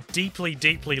deeply,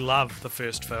 deeply love the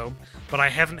first film, but I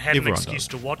haven't had an excuse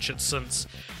to watch it since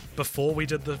before we've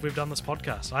done this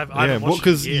podcast. I haven't watched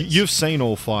because it yet. you've seen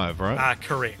all 5, right?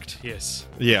 Correct. Yes.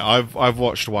 Yeah, I've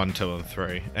watched 1, 2, and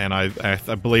 3, and I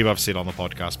believe I've said on the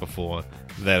podcast before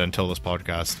that until this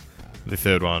podcast, the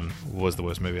third one was the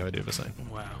worst movie I'd ever seen.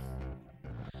 Wow.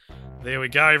 There we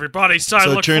go, everybody. So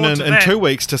look tune forward in to that. 2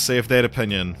 weeks to see if that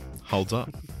opinion holds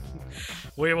up.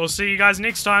 We will see you guys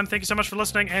next time. Thank you so much for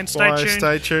listening, and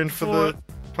stay tuned for the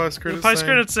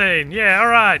post-credit scene. Yeah, all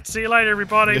right. See you later,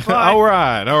 everybody. Bye. All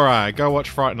right. Go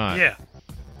watch Fright Night. Yeah.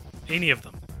 Any of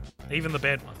them. Even the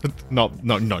bad one. No,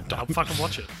 I'll don't. fucking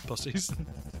watch it, pussies.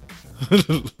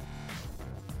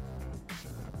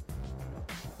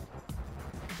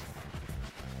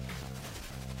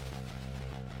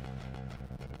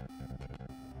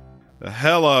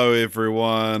 Hello,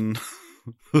 everyone.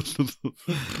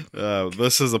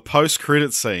 This is a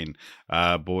post-credit scene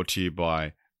brought to you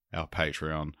by our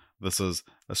Patreon. This is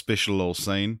a special little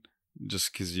scene.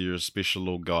 Just because you're a special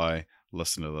little guy,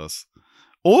 listen to this.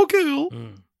 Or girl.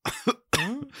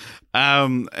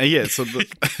 Yeah,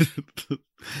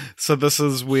 so this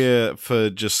is where for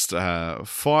just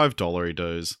 $5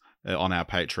 dues on our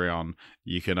Patreon,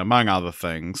 you can, among other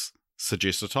things,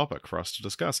 suggest a topic for us to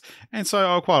discuss. And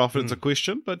so quite often it's a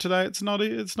question, but today it's not,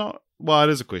 well, it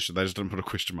is a question. They just didn't put a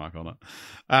question mark on it.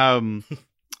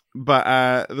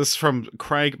 But this is from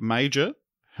Craig Major,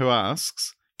 who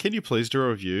asks, can you please do a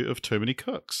review of Too Many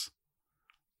Cooks?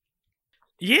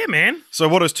 Yeah, man. So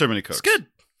what is Too Many Cooks? It's good.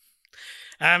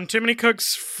 Too Many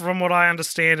Cooks, from what I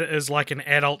understand, is like an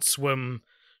Adult Swim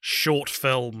short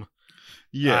film.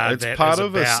 Yeah, it's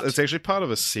actually part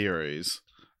of a series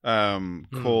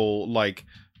called, like,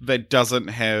 that doesn't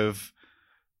have...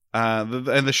 and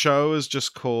the show is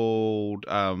just called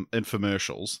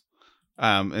Infomercials.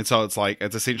 And so it's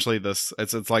essentially this,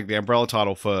 it's like the umbrella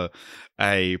title for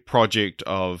a project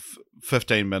of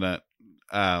 15-minute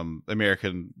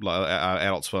American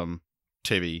Adult Swim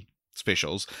TV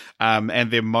specials.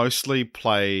 And they're mostly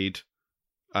played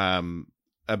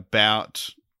about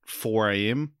 4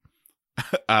 a.m.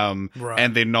 Right.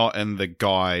 And they're not in the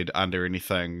guide under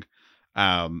anything.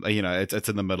 It's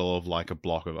in the middle of like a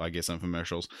block of, I guess,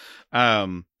 infomercials.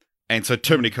 And so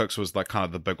Too Many Cooks was like kind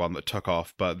of the big one that took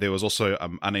off, but there was also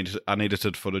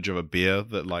unedited footage of a beer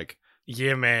that, like...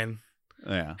 Yeah, man.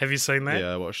 Yeah. Have you seen that?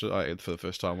 Yeah, I watched it for the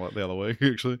first time like the other week,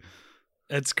 actually.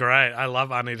 It's great. I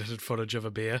love unedited footage of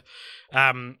a beer.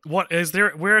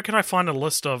 Where can I find a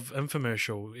list of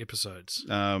infomercial episodes?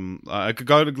 I could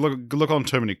go to look on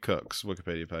Too Many Cooks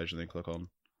Wikipedia page and then click on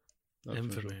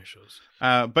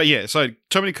infomercials. But yeah, so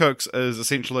Too Many Cooks is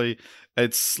essentially,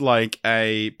 it's like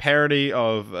a parody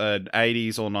of an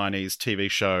 80s or 90s TV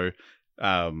show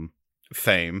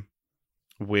theme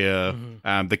where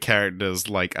the characters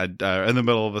like are in the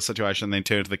middle of a situation and then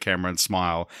turn to the camera and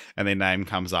smile and their name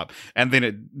comes up, and then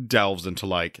it delves into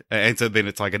like, and so then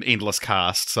it's like an endless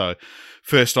cast. So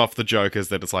first off, the joke is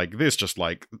that it's like there's just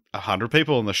like 100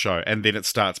 people in the show, and then it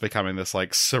starts becoming this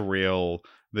like surreal,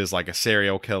 there's like a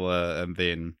serial killer, and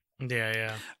then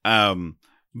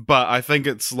but I think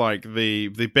it's like the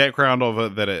background of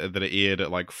it that it aired at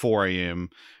like 4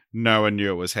 a.m. No one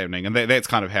knew it was happening, and that's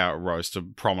kind of how it rose to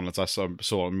prominence. I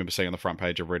remember seeing on the front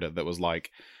page of Reddit that was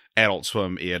like, Adult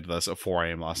Swim aired this at 4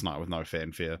 a.m. last night with no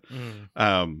fanfare.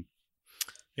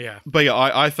 Yeah, but yeah,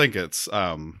 I think it's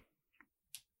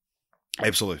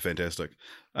absolutely fantastic.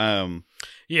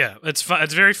 Yeah, it's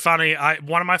very funny.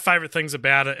 One of my favorite things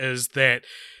about it is that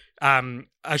a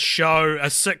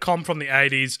sitcom from the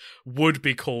 80s would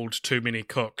be called Too Many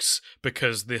Cooks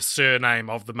because the surname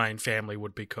of the main family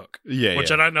would be Cook. Yeah,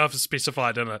 which I don't know if it's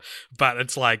specified in it, but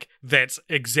it's like, that's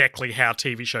exactly how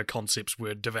TV show concepts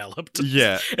were developed.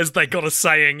 Yeah. Is they got a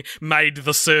saying made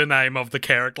the surname of the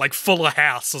character, like Fuller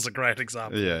House is a great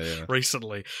example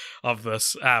recently of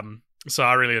this. So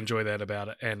I really enjoy that about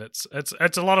it, and it's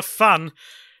a lot of fun.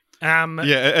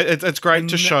 It's great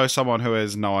to show someone who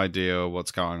has no idea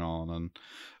what's going on,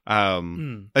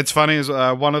 and it's funny as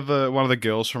one of the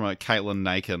girls from Caitlin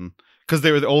Nakin, because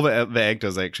there were all the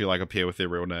actors actually like appear with their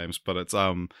real names, but it's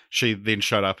she then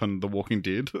showed up in The Walking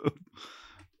Dead,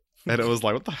 and it was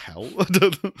like, what the hell?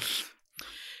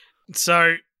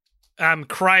 So,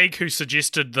 Craig, who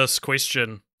suggested this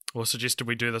question or suggested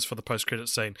we do this for the post-credit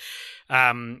scene,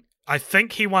 I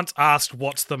think he once asked,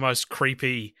 "What's the most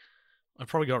creepy?" I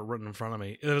probably got it written in front of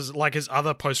me. It was like his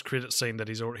other post-credit scene that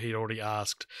he'd already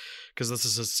asked, because this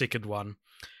is his second one,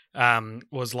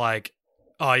 was like,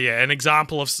 oh yeah, an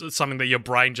example of something that your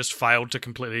brain just failed to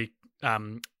completely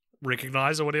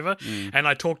recognize or whatever. And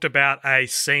I talked about a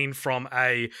scene from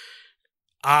a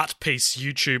art piece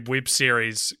YouTube web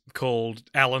series called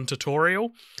Alan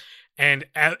Tutorial. And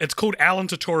it's called Alan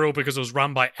Tutorial because it was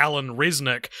run by Alan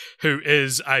Resnick, who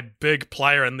is a big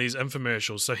player in these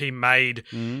infomercials. So he made,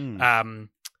 he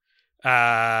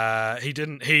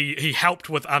helped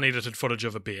with unedited footage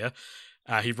of a beer.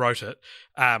 He wrote it,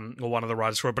 or one of the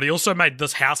writers for it. But he also made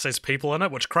This House Has People in It,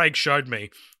 which Craig showed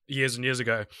me years and years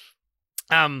ago,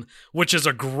 which is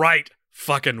a great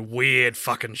fucking weird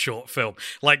fucking short film.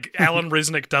 Like, Alan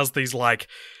Resnick does these like,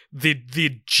 they're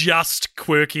just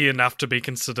quirky enough to be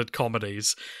considered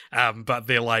comedies, but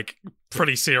they're like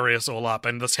pretty serious all up.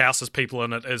 And This House Has People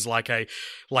in It is like a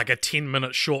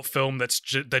 10-minute short film that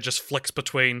just flicks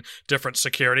between different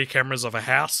security cameras of a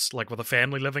house, like with a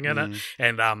family living in it.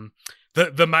 And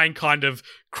the main kind of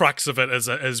crux of it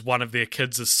is one of their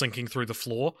kids is sinking through the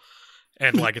floor,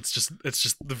 and like it's just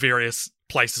the various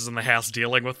places in the house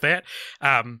dealing with that.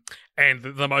 And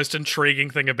the most intriguing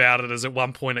thing about it is at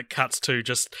one point it cuts to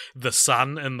just the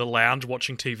son in the lounge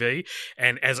watching TV,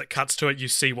 and as it cuts to it, you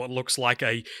see what looks like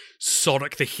a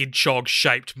Sonic the Hedgehog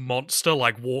shaped monster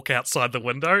like walk outside the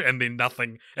window, and then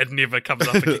nothing. It never comes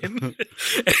up again.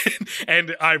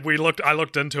 and I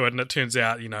looked into it, and it turns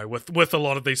out, you know, with a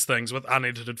lot of these things, with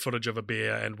unedited footage of a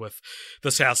beer, and with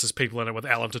This House Has People in It, with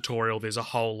Alan Tutorial, there's a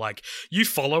whole like, you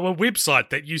follow a website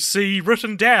that you see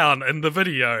written down in the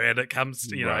video, and it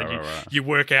comes, you know, you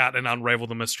work out and unravel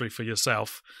the mystery for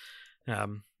yourself.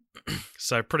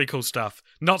 So pretty cool stuff.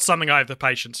 Not something I have the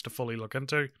patience to fully look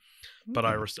into, but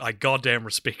I goddamn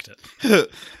respect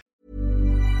it.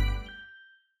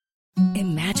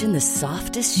 Imagine the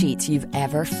softest sheets you've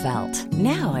ever felt.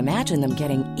 Now imagine them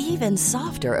getting even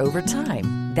softer over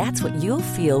time. That's what you'll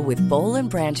feel with Boll &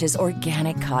 Branch's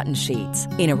organic cotton sheets.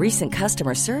 In a recent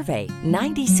customer survey,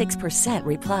 96%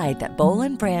 replied that Boll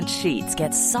 & Branch sheets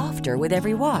get softer with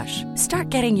every wash. Start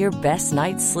getting your best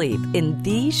night's sleep in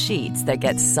these sheets that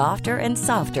get softer and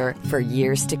softer for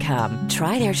years to come.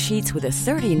 Try their sheets with a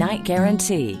 30-night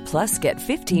guarantee. Plus, get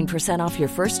 15% off your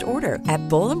first order at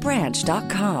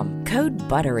bollandbranch.com. Code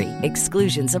BUTTERY.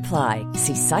 Exclusions apply.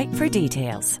 See site for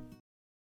details.